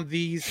found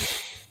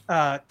these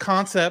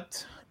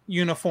concept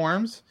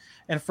uniforms,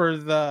 and for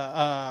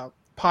the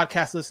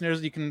podcast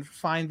listeners, you can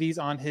find these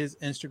on his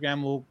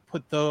Instagram. We'll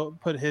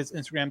put his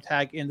Instagram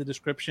tag in the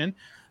description.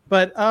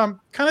 But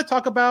kind of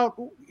talk about,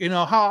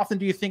 how often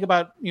do you think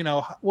about,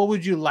 what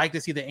would you like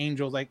to see the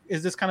Angels? Like,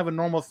 is this kind of a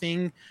normal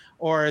thing,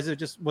 or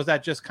was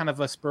that just kind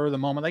of a spur of the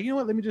moment? Like,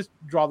 let me just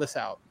draw this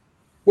out.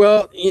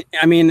 Well,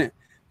 I mean,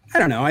 I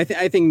don't know. I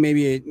think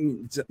maybe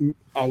it's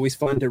always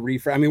fun to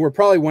refresh. I mean, we're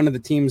probably one of the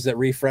teams that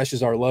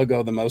refreshes our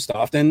logo the most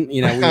often.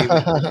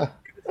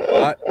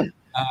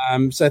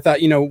 So I thought,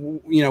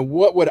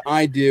 what would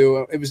I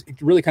do? It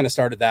really kind of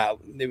started that.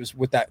 It was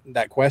with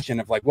that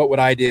question of like, what would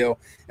I do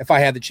if I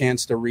had the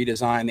chance to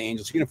redesign the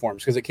Angels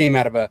uniforms? Because it came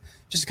out of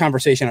just a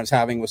conversation I was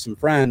having with some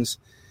friends.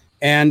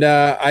 And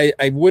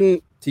I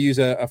wouldn't, to use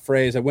a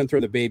phrase, I wouldn't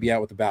throw the baby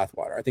out with the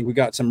bathwater. I think we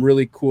got some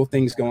really cool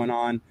things going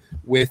on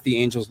with the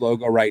Angels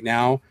logo right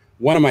now.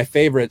 one of my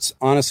favorites,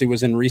 honestly,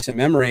 was in recent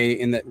memory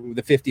in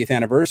the 50th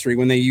anniversary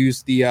when they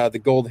used the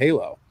gold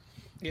halo.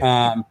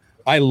 Yeah.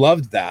 I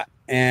loved that.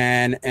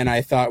 And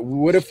I thought,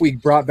 what if we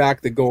brought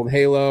back the gold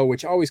halo,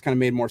 which always kind of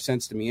made more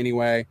sense to me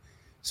anyway.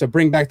 So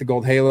bring back the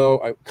gold halo.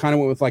 I kind of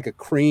went with like a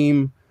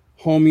cream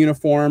home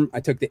uniform. I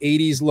took the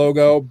 80s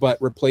logo,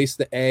 but replaced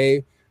the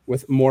A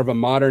with more of a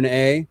modern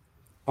A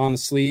on the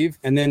sleeve.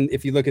 And then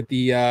if you look at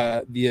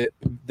the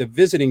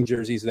visiting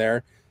jerseys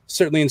there,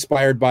 certainly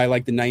inspired by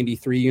like the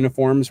 93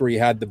 uniforms where you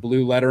had the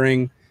blue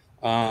lettering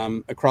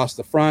across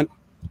the front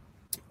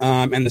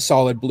and the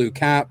solid blue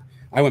cap.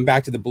 I went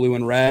back to the blue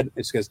and red.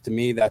 It's because to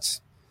me,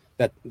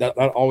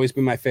 that'll always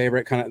be my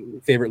favorite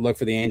look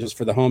for the Angels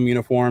for the home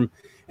uniform.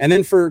 And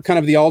then for kind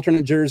of the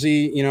alternate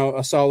jersey,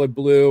 a solid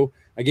blue.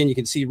 Again, you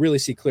can really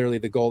see clearly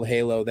the gold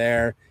halo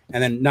there,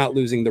 and then not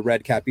losing the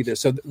red cap either.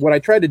 So what I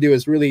tried to do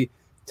is really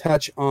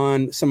touch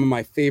on some of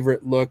my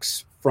favorite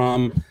looks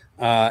from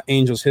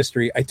Angels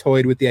history. I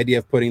toyed with the idea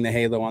of putting the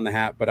halo on the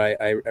hat, but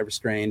I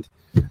restrained.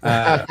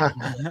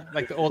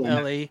 Like the old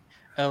LA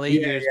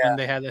years when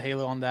they had the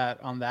halo on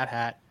that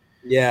hat.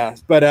 Yeah,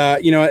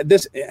 but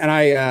this,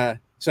 and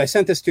so I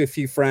sent this to a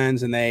few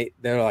friends, and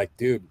they're like,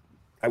 "Dude,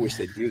 I wish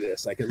they'd do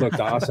this. Like, it looked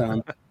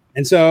awesome."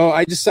 And so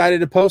I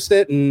decided to post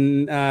it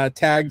and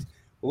tagged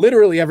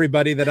literally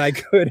everybody that I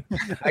could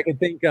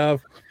think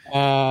of,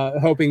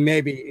 hoping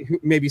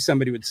maybe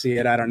somebody would see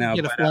it. I don't know.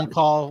 Get a phone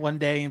call one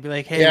day and be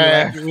like,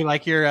 "Hey, we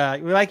like your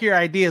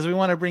ideas. We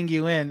want to bring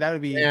you in." That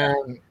would be that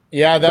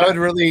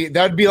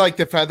would be like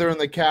the feather in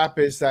the cap.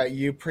 Is that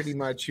you pretty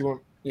much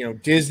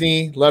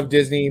Disney, love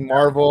Disney,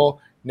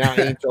 Marvel, now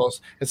Angels.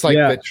 It's like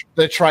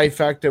the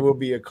trifecta will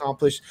be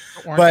accomplished.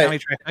 Orange County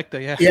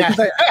trifecta,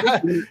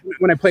 yeah.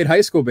 When I played high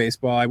school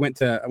baseball, I went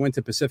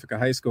to Pacifica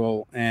High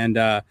School, and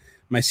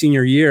my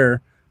senior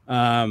year,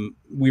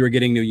 we were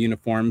getting new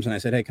uniforms, and I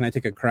said, "Hey, can I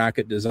take a crack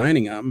at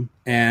designing them?"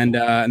 And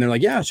they're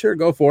like, "Yeah, sure,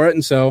 go for it."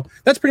 And so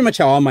that's pretty much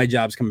how all my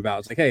jobs come about.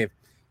 It's like, "Hey,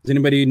 is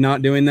anybody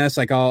not doing this?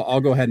 Like,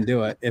 I'll go ahead and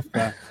do it."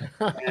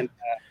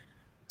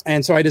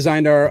 And so I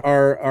designed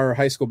our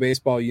high school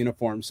baseball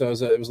uniform. So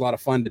it was a lot of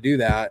fun to do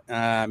that.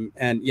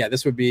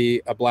 This would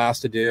be a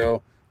blast to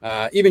do.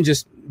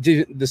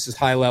 This is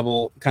high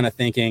level kind of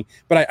thinking,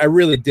 but I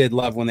really did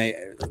love when they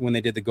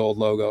did the gold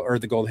logo or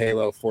the gold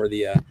halo for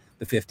the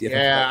 50th.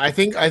 Yeah, I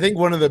think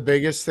one of the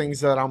biggest things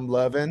that I'm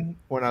loving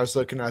when I was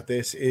looking at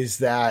this is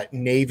that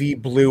navy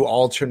blue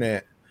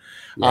alternate.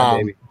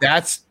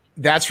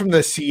 That's from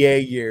the CA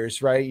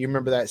years, right? You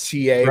remember that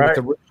CA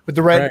with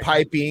the red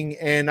piping,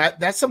 and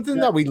that's something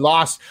that we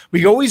lost.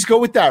 We always go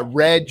with that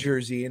red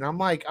jersey, and I'm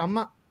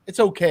not. It's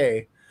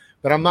okay,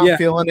 but I'm not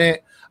feeling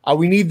it.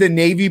 We need the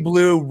navy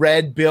blue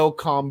red bill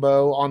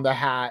combo on the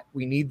hat.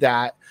 We need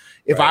that.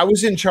 If I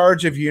was in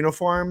charge of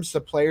uniforms,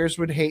 the players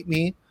would hate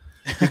me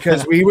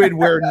because we would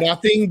wear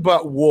nothing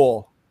but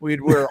wool.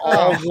 We'd wear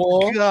all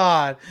wool.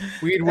 God,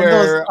 we'd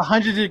wear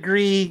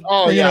 100-degree.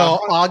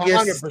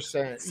 August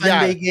 100%.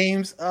 Sunday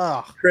games.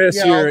 Oh, Chris,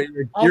 you're a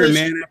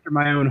man after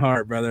my own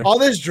heart, brother. All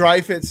this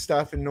dry fit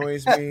stuff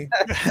annoys me.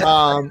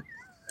 I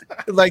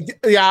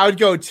would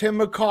go Tim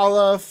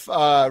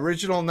McAuliffe,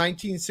 original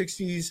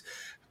 1960s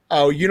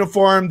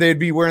uniform. They'd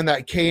be wearing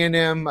that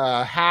K&M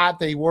hat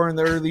they wore in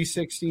the early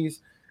 60s.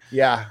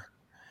 Yeah,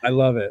 I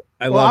love it.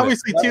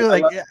 Obviously, too,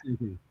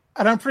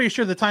 and I'm pretty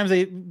sure the times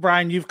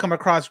Brian, you've come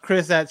across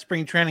Chris at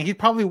spring training, he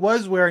probably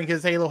was wearing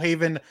his Halo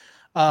Haven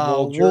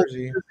wool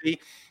jersey.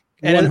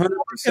 And 100%.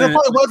 It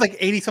probably was like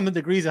 80-something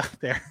degrees out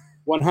there.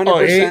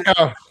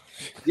 100%.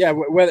 Yeah,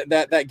 whether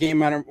that game,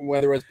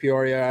 whether it was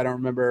Peoria, I don't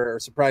remember, or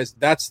Surprise.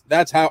 That's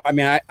how. I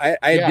mean, I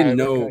didn't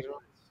know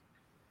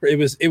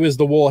it was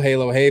the wool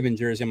Halo Haven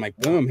jersey. I'm like,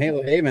 boom,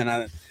 Halo Haven.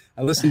 I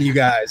listened to you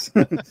guys.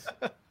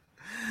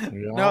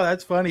 No,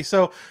 that's funny.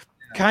 So,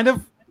 kind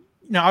of.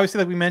 Obviously,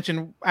 like we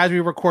mentioned, as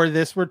we recorded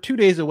this, we're 2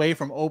 days away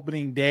from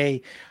opening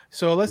day.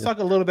 So let's talk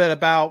a little bit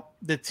about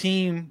the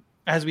team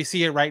as we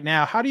see it right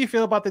now. How do you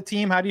feel about the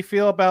team? How do you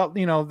feel about,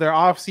 their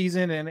off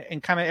season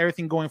and kind of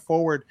everything going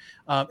forward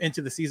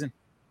into the season?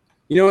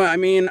 I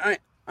mean,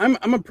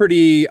 I'm a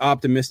pretty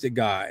optimistic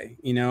guy.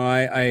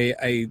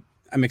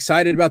 I'm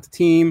excited about the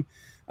team.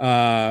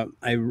 I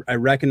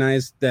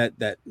recognize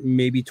that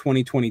maybe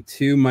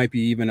 2022 might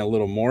be even a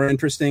little more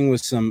interesting with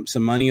some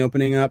money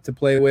opening up to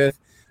play with.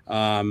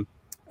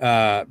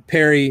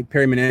 Perry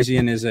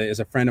Menasian is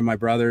a friend of my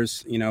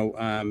brother's,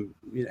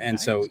 and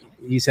so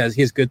he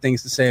has good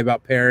things to say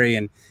about Perry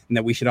and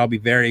that we should all be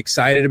very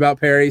excited about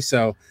Perry.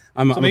 So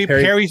maybe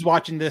Perry's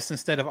watching this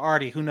instead of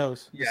Artie. Who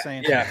knows?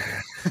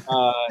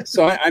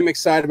 So I'm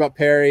excited about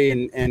Perry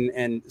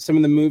and some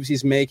of the moves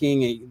he's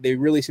making. They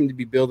really seem to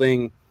be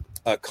building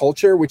a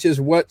culture, which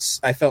is what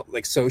I felt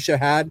like Sosha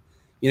had.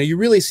 You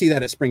really see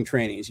that at spring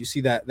trainings. You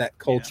see that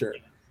culture.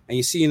 Yeah. And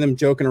you see them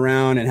joking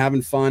around and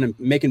having fun and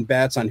making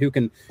bets on who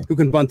can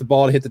bunt the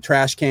ball to hit the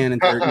trash can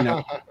and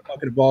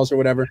bucket of balls or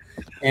whatever.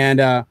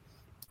 And I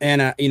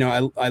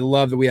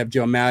love that we have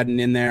Joe Madden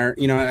in there.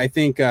 I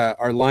think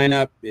our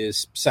lineup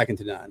is second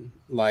to none.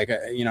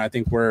 I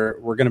think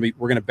we're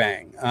gonna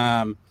bang.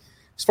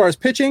 As far as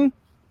pitching,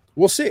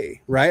 we'll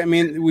see, right? I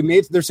mean,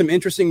 there's some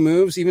interesting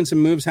moves, even some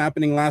moves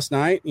happening last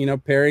night.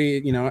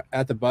 Perry,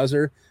 at the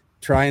buzzer,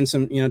 trying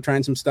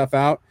some stuff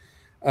out.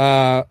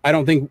 I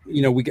don't think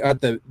we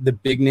got the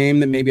big name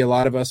that maybe a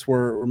lot of us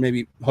were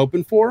maybe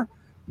hoping for,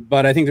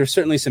 but I think there's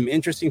certainly some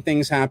interesting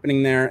things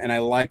happening there, and I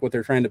like what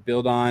they're trying to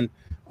build on.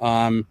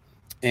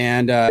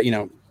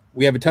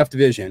 We have a tough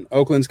division.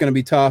 Oakland's going to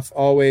be tough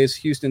always.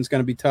 Houston's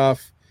going to be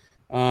tough,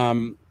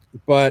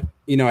 but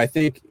I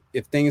think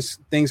if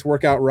things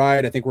work out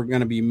right, I think we're going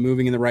to be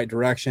moving in the right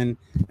direction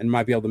and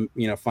might be able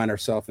to find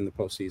ourselves in the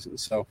postseason.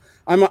 So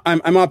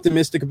I'm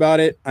optimistic about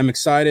it. I'm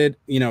excited.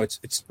 It's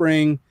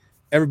spring.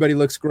 Everybody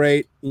looks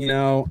great. We're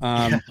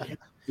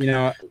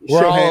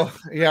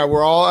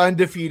all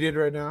undefeated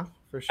right now.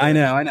 For sure. I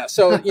know.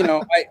 So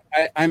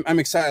I'm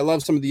excited. I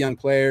love some of the young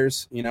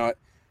players. I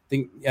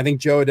think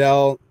Joe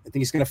Adell. I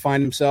think he's going to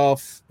find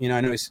himself. I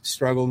know he's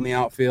struggled in the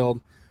outfield.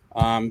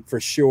 For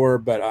sure,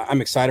 but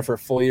I'm excited for a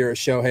full year of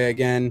Shohei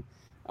again.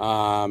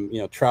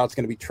 Trout's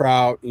going to be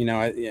Trout,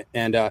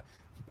 and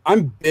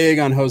I'm big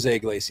on Jose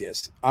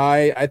Iglesias.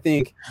 I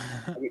think,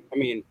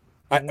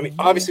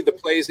 obviously the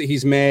plays that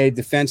he's made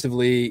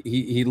defensively,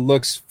 he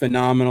looks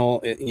phenomenal.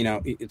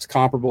 It's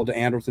comparable to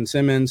Andrelton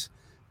Simmons.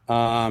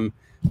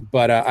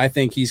 But I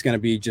think he's going to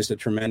be just a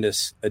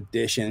tremendous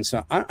addition.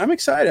 So I'm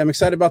excited. I'm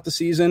excited about the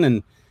season,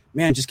 and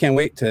man, just can't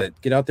wait to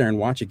get out there and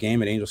watch a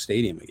game at Angel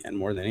Stadium again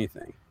more than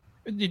anything.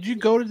 Did you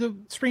go to the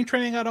spring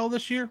training at all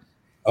this year?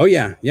 Oh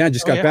yeah,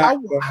 just got back.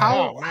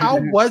 How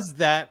was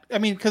that? I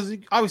mean, because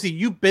obviously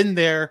you've been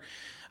there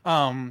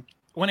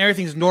when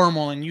everything's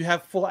normal and you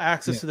have full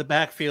access to the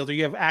backfield or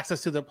you have access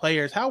to the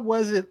players. How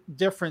was it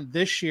different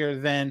this year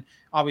than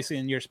obviously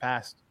in years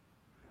past?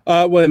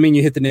 Well, I mean,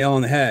 you hit the nail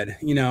on the head.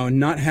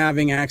 Not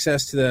having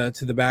access to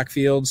the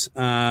backfields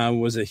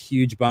was a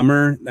huge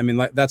bummer. I mean,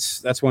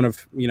 that's one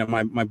of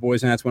my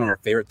boys, and that's one of our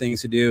favorite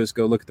things to do is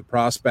go look at the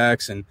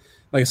prospects and,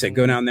 like I said,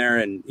 go down there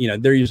and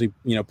they're usually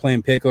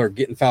playing pickle or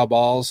getting foul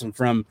balls and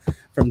from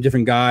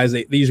different guys.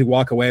 They usually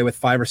walk away with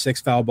 5 or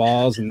 6 foul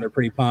balls and they're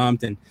pretty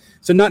pumped. And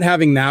so not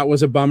having that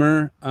was a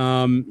bummer.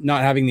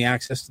 Not having the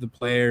access to the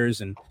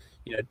players and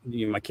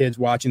my kids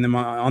watching them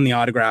on the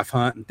autograph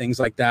hunt and things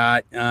like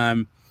that.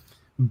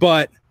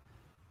 But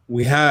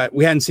we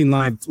hadn't seen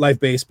live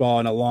baseball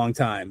in a long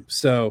time.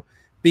 So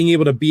being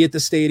able to be at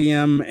the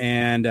stadium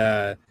and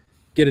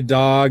get a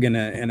dog and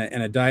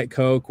a Diet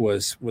Coke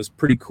was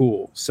pretty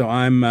cool. So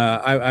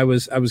I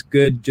was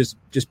good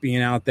just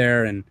being out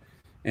there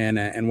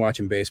and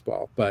watching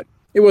baseball. But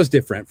it was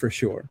different for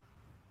sure.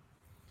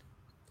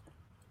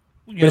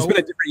 It's been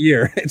a different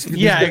year.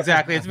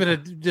 Exactly. It's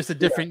been just a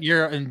different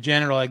year in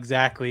general.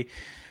 Exactly.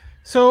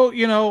 So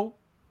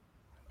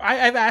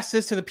I've asked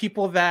this to the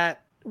people that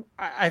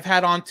I've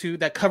had on to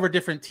that cover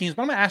different teams,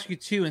 but I'm going to ask you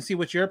too and see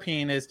what your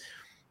opinion is.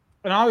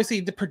 And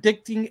obviously,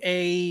 predicting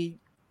a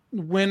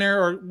winner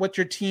or what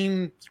your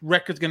team's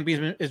record is going to be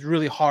is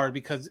really hard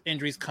because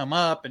injuries come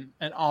up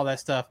and all that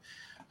stuff.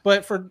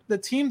 But for the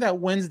team that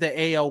wins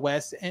the AL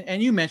West,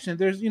 and you mentioned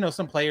there's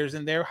some players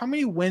in there, how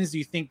many wins do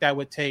you think that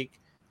would take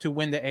to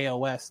win the AL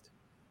West?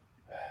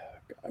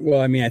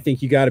 Well, I mean, I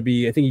think you got to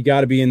be in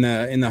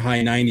the high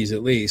 90s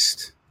at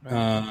least.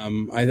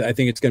 I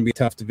think it's going to be a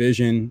tough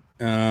division.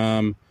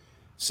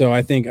 So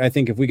I think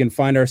if we can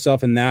find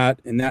ourselves in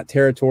that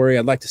territory,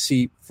 I'd like to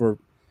see for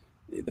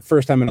the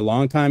first time in a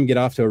long time get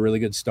off to a really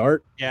good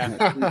start. Yeah,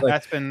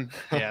 that's been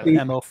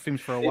the MO themes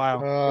for a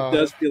while. It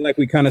does feel like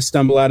we kind of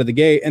stumble out of the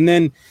gate, and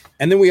then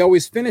we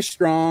always finish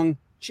strong,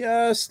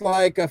 just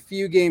like a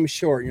few games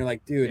short. And you're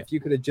like, dude, if you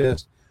could have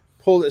just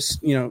pulled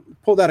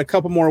out a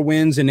couple more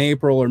wins in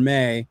April or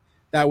May,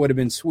 that would have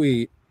been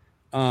sweet.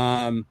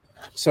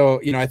 So,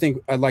 I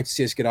think I'd like to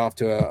see us get off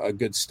to a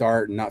good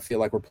start and not feel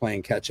like we're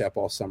playing catch up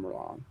all summer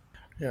long.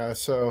 Yeah.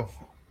 So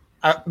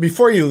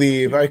before you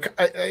leave,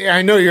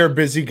 I know you're a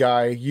busy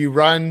guy. You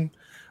run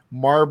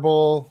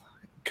Marble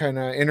kind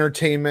of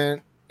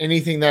entertainment,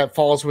 anything that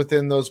falls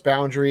within those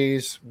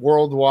boundaries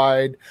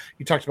worldwide.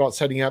 You talked about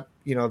setting up,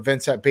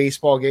 events at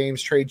baseball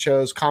games, trade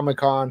shows,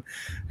 Comic-Con.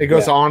 It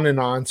goes on and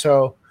on.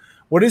 So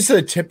what does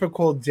a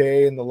typical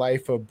day in the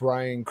life of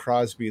Brian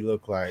Crosby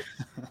look like?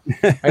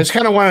 I just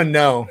kind of want to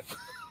know.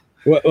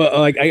 Well,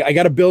 like I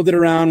got to build it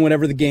around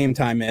whatever the game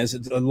time is.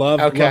 I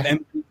love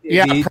MPTV.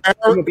 Yeah,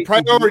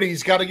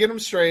 priorities. Got to get them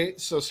straight.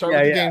 So start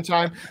with the game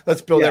time.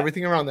 Let's build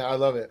everything around that. I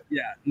love it.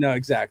 Yeah, no,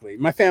 exactly.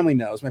 My family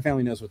knows. My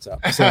family knows what's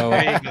up. So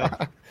there you go.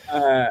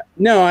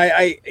 No,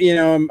 I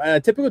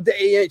a typical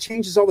day, it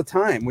changes all the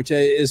time, which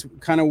is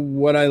kind of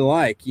what I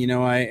like.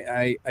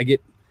 I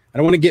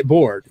don't want to get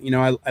bored.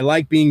 I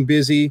like being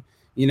busy.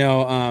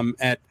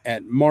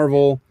 At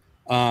Marvel.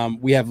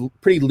 We have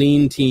pretty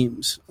lean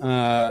teams,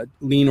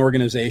 lean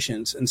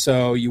organizations. And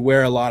so you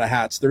wear a lot of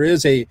hats. There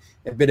is a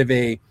bit of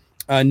a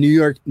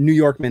New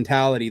York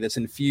mentality that's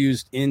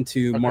infused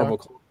into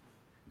Marvel.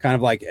 Kind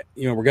of like,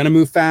 we're going to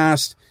move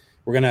fast.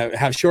 We're going to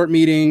have short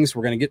meetings.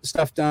 We're going to get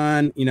stuff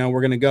done.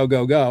 We're going to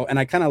go. And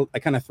I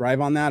kind of thrive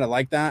on that. I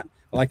like that.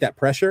 I like that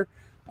pressure.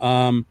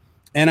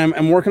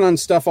 I'm working on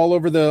stuff all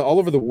over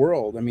the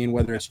world. I mean,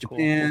 whether it's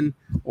Japan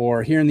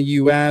or here in the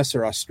U.S.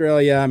 or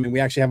Australia. I mean, we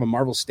actually have a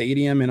Marvel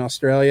Stadium in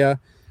Australia.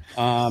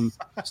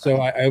 So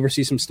I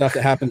oversee some stuff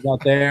that happens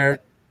out there.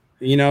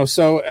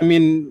 So I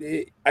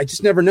mean, I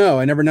just never know.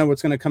 I never know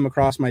what's going to come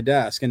across my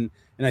desk, and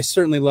I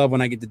certainly love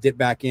when I get to dip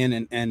back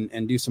in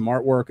and do some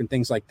artwork and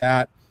things like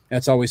that.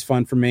 That's always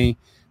fun for me.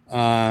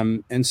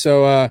 And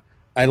so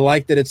I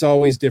like that it's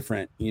always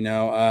different. Like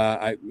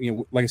I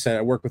said,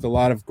 I work with a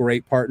lot of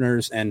great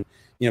partners, and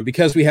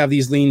because we have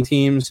these lean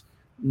teams,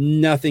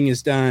 nothing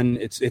is done.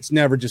 It's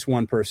never just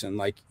one person.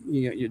 Like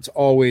it's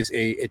always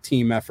a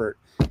team effort,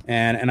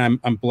 and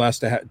I'm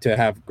blessed to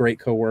have great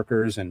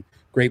coworkers and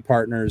great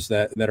partners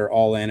that are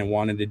all in and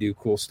wanted to do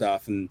cool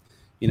stuff. And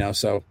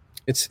so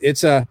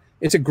it's a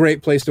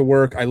great place to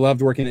work. I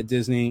loved working at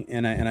Disney,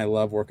 and I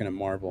love working at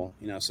Marvel.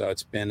 So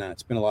it's been a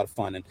lot of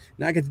fun, and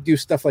now I get to do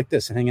stuff like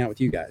this and hang out with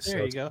you guys.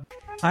 There you go.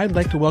 I'd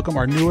like to welcome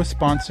our newest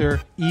sponsor,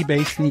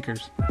 eBay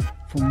Sneakers.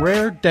 From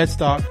rare dead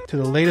stock to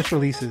the latest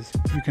releases,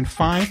 you can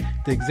find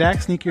the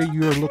exact sneaker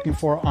you are looking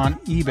for on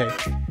eBay.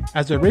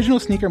 As the original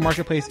sneaker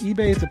marketplace,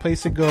 eBay is the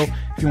place to go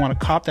if you want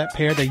to cop that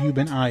pair that you've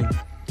been eyeing.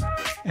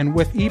 And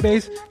with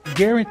eBay's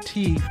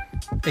guarantee,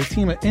 a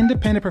team of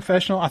independent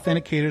professional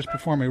authenticators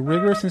perform a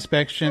rigorous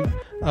inspection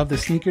of the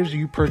sneakers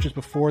you purchase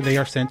before they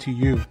are sent to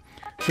you,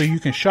 so you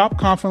can shop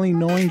confidently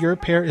knowing your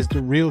pair is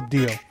the real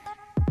deal.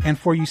 And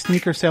for you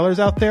sneaker sellers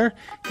out there,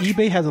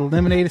 eBay has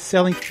eliminated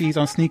selling fees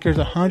on sneakers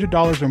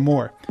 $100 or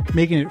more,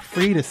 making it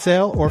free to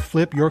sell or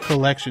flip your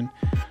collection.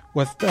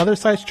 With the other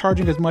sites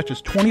charging as much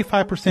as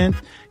 25%,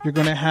 you're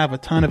going to have a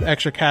ton of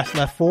extra cash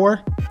left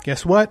for,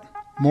 guess what?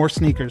 More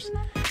sneakers.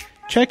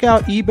 Check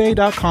out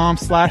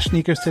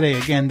ebay.com/sneakers today.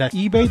 Again, that's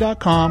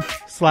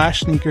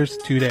ebay.com/sneakers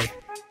today.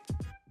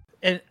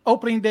 And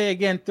opening day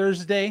again,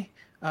 Thursday,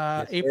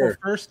 April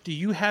 1st. Do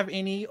you have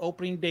any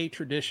opening day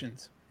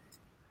traditions?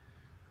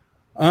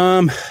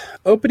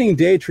 Opening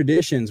day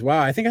traditions.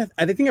 Wow. I think I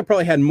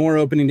probably had more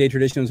opening day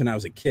traditions when I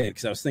was a kid,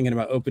 because I was thinking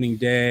about opening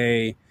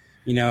day,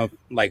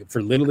 like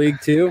for Little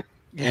League too.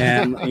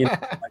 And, like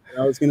what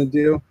I was going to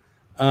do.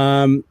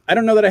 I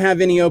don't know that I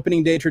have any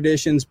opening day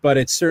traditions, but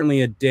it's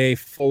certainly a day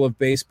full of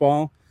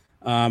baseball.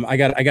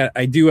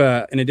 I do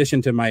in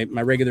addition to my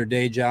regular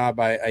day job,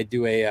 I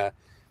do a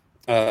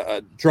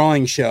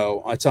drawing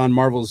show. It's on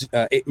Marvel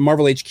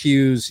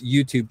HQ's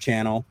YouTube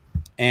channel,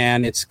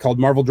 and it's called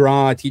Marvel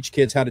Draw. I teach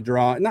kids how to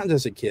draw, not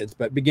just kids,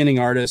 but beginning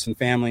artists and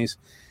families,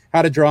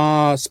 how to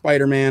draw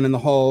Spider-Man and the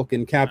Hulk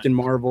and Captain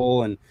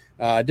Marvel and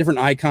different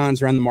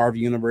icons around the Marvel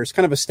universe,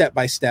 kind of a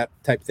step-by-step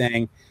type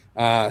thing.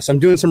 So I'm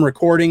doing some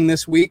recording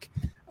this week.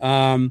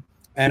 And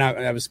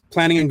I was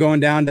planning on going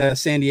down to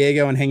San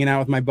Diego and hanging out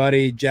with my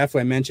buddy, Jeff, who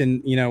I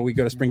mentioned, we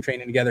go to spring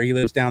training together. He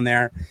lives down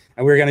there,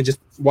 and we were going to just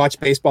watch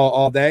baseball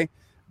all day.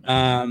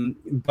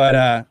 But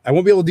I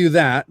won't be able to do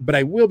that, but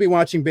I will be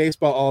watching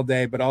baseball all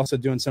day, but also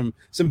doing some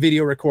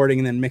video recording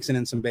and then mixing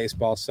in some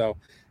baseball. So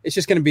it's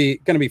just going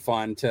to be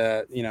fun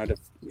to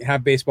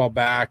have baseball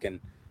back.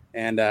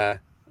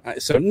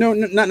 So no,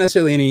 not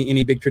necessarily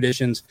any big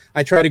traditions.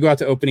 I try to go out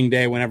to opening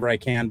day whenever I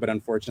can, but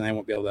unfortunately I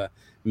won't be able to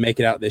make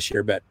it out this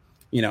year. But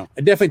I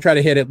definitely try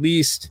to hit at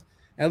least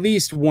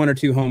 1 or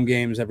 2 home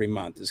games every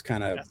month is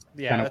kind of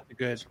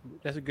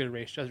that's a good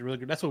race. That's really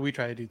good. That's what we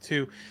try to do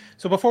too.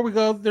 So before we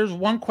go, there's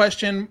one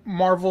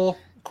Marvel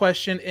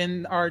question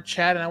in our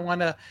chat, and I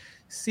want to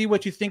see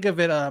what you think of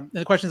it. And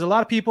the question is, a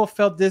lot of people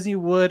felt Disney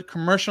would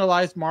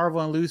commercialize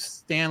Marvel and lose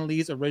Stan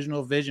Lee's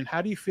original vision.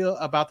 How do you feel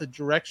about the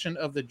direction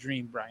of the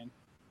dream, Brian?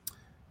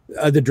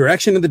 The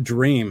direction of the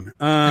dream.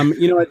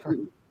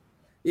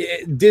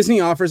 Disney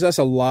offers us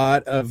a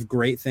lot of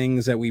great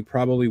things that we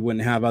probably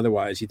wouldn't have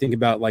otherwise. You think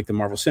about like the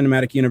Marvel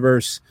Cinematic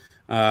Universe.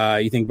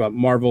 You think about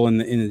Marvel in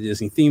the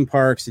Disney theme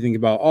parks. You think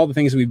about all the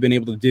things that we've been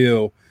able to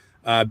do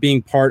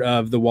being part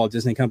of the Walt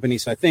Disney Company.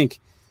 So I think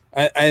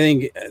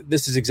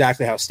this is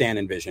exactly how Stan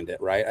envisioned it,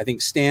 right? I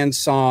think Stan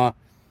saw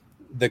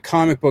the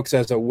comic books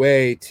as a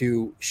way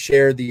to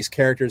share these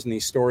characters and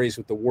these stories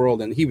with the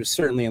world. And he was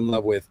certainly in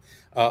love with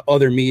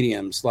other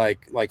mediums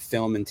like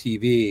film and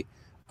TV.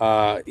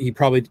 He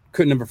probably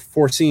couldn't have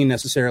foreseen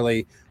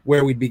necessarily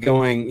where we'd be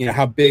going,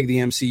 how big the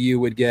MCU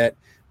would get,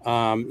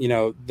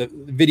 the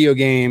video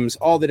games,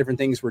 all the different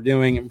things we're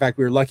doing. In fact,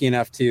 we were lucky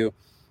enough to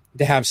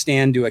have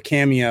Stan do a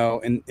cameo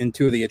in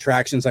 2 of the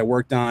attractions I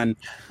worked on,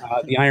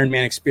 the Iron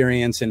Man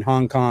experience in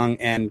Hong Kong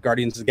and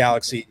Guardians of the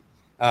Galaxy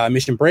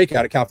Mission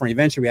Breakout at California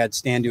Adventure. We had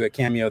Stan do a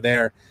cameo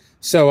there.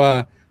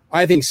 So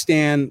I think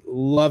Stan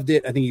loved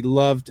it. I think he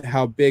loved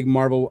how big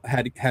Marvel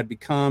had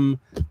become.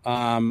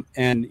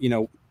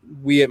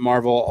 We at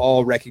Marvel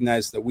all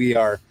recognize that we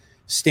are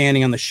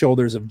standing on the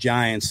shoulders of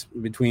giants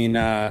between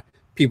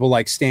people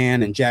like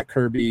Stan and Jack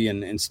Kirby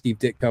and Steve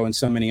Ditko and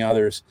so many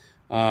others.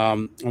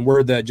 And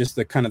we're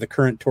the kind of the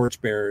current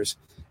torchbearers.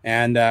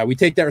 And we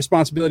take that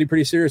responsibility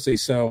pretty seriously.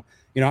 So,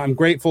 I'm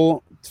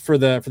grateful for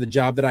the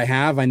job that I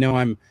have. I know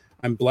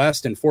I'm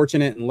blessed and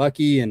fortunate and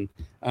lucky. And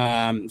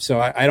so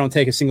I don't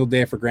take a single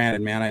day for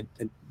granted, man.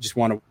 I just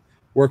want to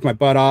work my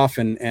butt off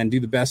and do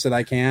the best that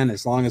I can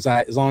as long as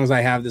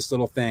I have this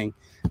little thing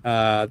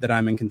that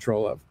I'm in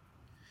control of.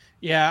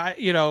 Yeah,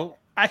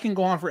 I can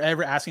go on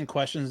forever asking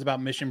questions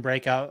about Mission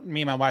Breakout.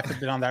 Me and my wife have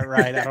been on that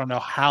ride. I don't know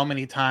how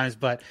many times,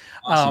 but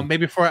Awesome.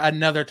 maybe for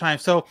another time.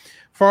 So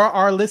for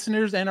our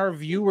listeners and our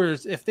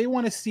viewers, if they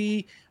want to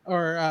see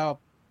or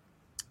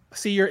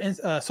see your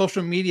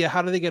social media,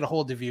 how do they get a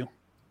hold of you?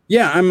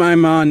 Yeah, I'm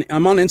on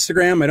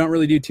Instagram. I don't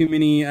really do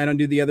I don't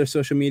do the other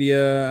social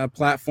media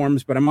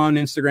platforms, but I'm on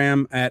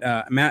Instagram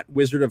at Matt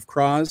Wizard of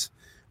Cross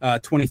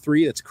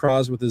 23. That's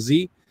Cross with a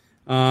Z.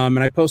 And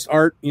I post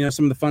art,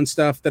 some of the fun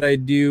stuff that I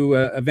do,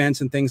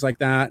 events and things like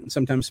that. And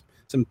sometimes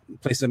some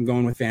places I'm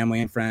going with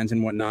family and friends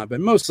and whatnot, but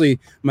mostly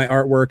my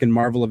artwork and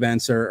Marvel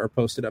events are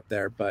posted up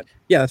there. But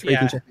yeah, that's where you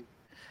can check.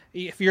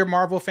 If you're a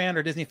Marvel fan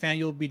or Disney fan,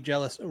 you'll be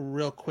jealous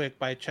real quick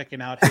by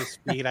checking out his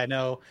feed. I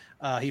know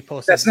he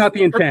posts. That's not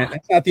the intent.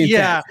 That's not the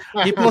intent.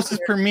 Yeah, he posts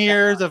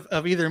premieres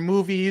of either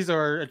movies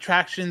or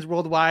attractions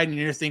worldwide, and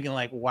you're just thinking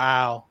like,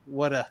 "Wow,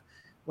 what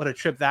a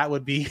trip that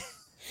would be."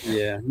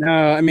 Yeah.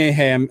 No, I mean,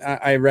 hey,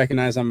 I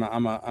recognize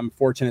I'm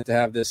fortunate to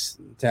have this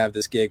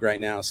gig right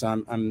now, so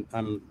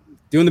I'm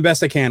doing the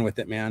best I can with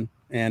it, man,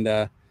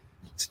 and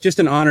it's just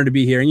an honor to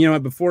be here. And you know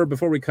what?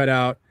 Before we cut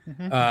out,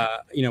 I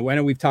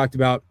know we've talked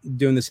about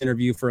doing this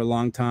interview for a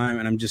long time,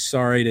 and I'm just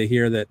sorry to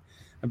hear that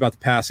about the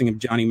passing of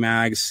Johnny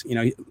Maggs.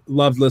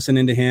 Loved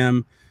listening to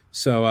him.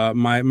 So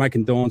my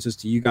condolences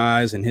to you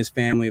guys and his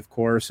family, of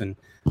course. And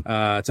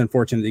it's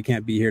unfortunate that he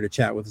can't be here to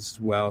chat with us as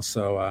well.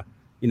 So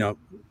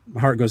my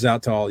heart goes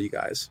out to all you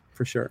guys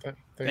for sure.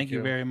 Thank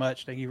you very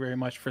much. Thank you very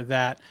much for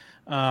that.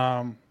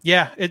 And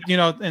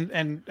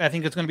I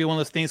think it's going to be one of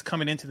those things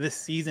coming into this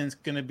season. It's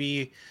going to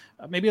be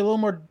maybe a little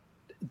more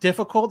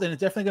difficult, and it's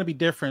definitely going to be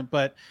different.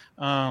 But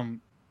the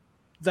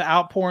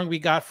outpouring we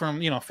got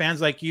from fans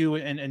like you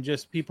and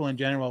just people in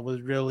general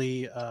was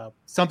really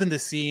something to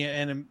see,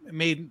 and it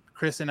made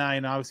Chris and I,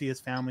 and obviously his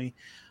family,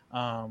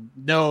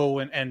 know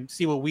and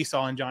see what we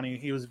saw in Johnny.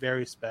 He was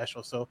very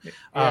special. So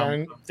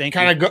thank you.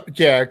 Kind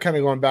of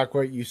going back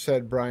what you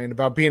said, Brian,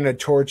 about being a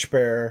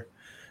torchbearer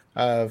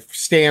of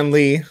Stan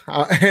Lee,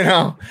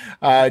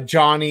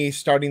 Johnny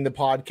starting the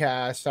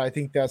podcast. I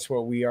think that's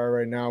what we are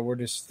right now. We're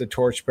just the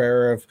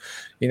torchbearer of,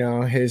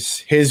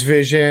 his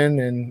vision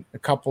and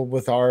coupled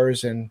with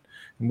ours, and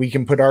we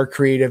can put our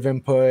creative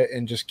input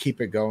and just keep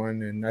it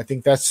going. And I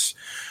think that's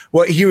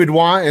what he would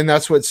want, and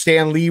that's what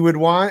Stan Lee would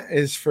want,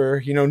 is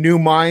for new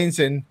minds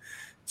and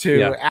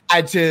to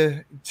add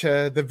to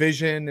the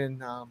vision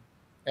and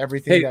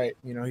everything that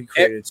he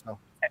created. So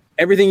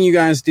everything you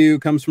guys do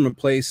comes from a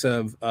place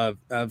of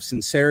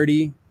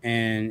sincerity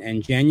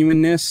and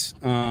genuineness,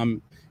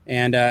 and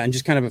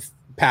just kind of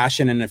a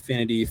passion and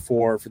affinity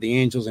for the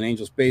Angels and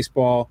Angels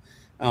baseball.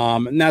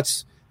 And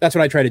that's what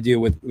I try to do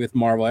with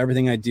Marvel.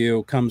 Everything I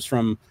do comes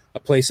from a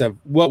place of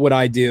what would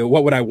I do?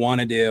 What would I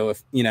want to do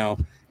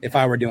if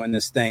I were doing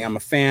this thing? I'm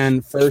a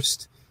fan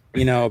first,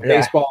 of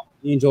baseball,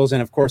 Angels,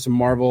 and of course of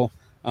Marvel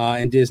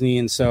and Disney.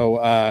 And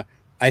so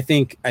I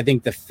think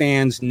the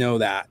fans know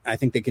that. I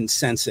think they can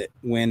sense it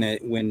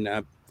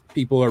when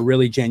people are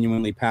really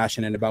genuinely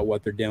passionate about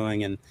what they're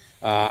doing. And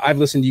I've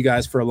listened to you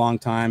guys for a long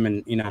time,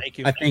 and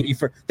I thank you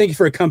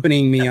for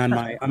accompanying me on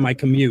my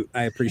commute.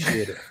 I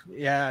appreciate it.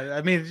 Yeah,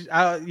 I mean,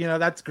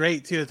 that's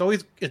great too.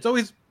 It's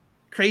always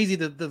crazy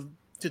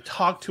to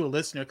talk to a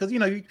listener, because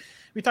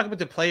we talk about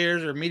the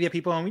players or media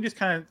people, and we just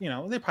kind of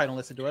they probably don't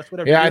listen to us.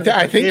 Whatever. Yeah,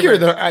 I think you're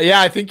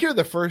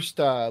the first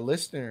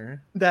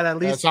listener that at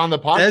least that's on the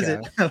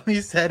podcast. At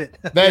least said it.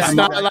 That's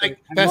not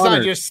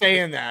not just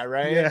saying that,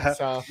 right? Yeah.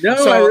 I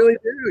really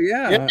do.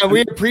 Yeah.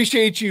 We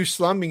appreciate you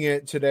slumming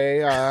it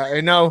today. I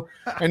know.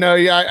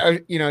 Yeah,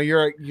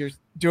 you're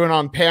doing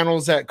on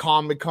panels at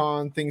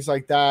Comic-Con, things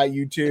like that,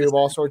 YouTube,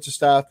 all sorts of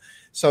stuff.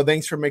 So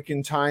thanks for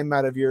making time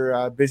out of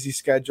your busy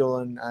schedule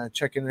and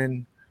checking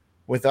in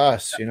with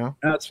us.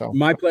 That's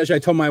my pleasure. I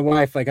told my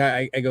wife, I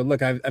go,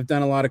 look, I've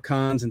done a lot of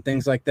cons and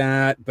things like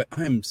that, but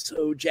I'm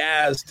so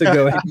jazzed to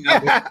go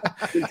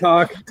and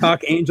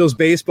talk Angels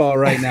baseball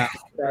right now.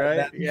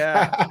 Right?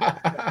 Yeah.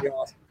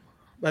 Awesome.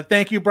 But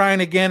thank you, Brian,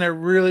 again. I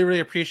really,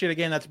 really appreciate it.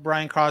 Again, that's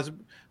Brian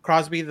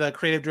Crosby, the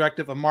creative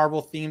director of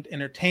Marvel Themed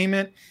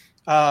Entertainment.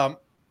 We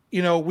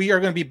are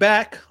going to be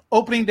back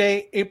opening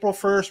day, April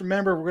 1st.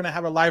 Remember, we're going to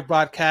have a live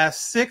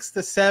broadcast 6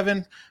 to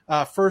 7,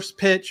 first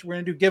pitch. We're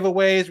going to do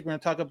giveaways. We're going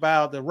to talk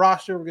about the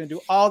roster. We're going to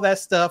do all that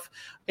stuff.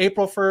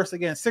 April 1st,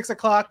 again, 6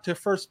 o'clock to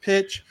first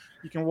pitch.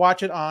 You can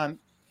watch it on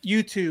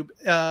YouTube,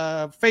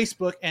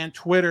 Facebook, and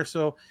Twitter.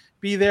 So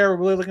be there.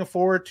 We're really looking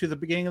forward to the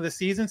beginning of the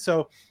season.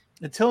 So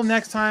until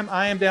next time,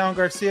 I am Dallin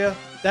Garcia.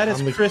 That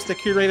is Chris, the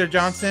Curator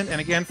Johnson.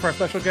 And again, for our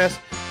special guest,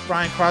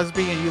 Brian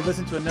Crosby, and you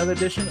listen to another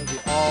edition of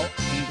the All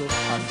Angels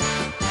Podcast.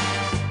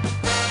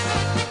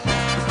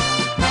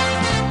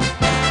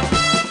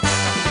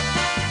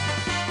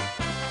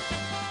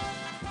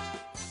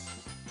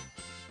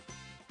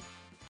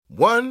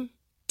 One,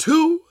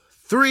 2,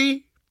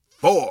 3,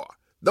 4.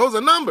 Those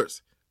are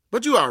numbers,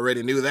 but you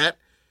already knew that.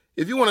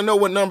 If you want to know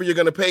what number you're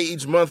going to pay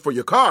each month for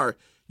your car,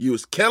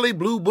 use Kelley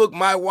Blue Book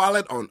My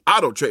Wallet on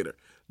Auto Trader.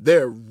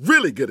 They're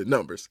really good at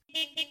numbers.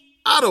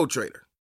 Auto Trader.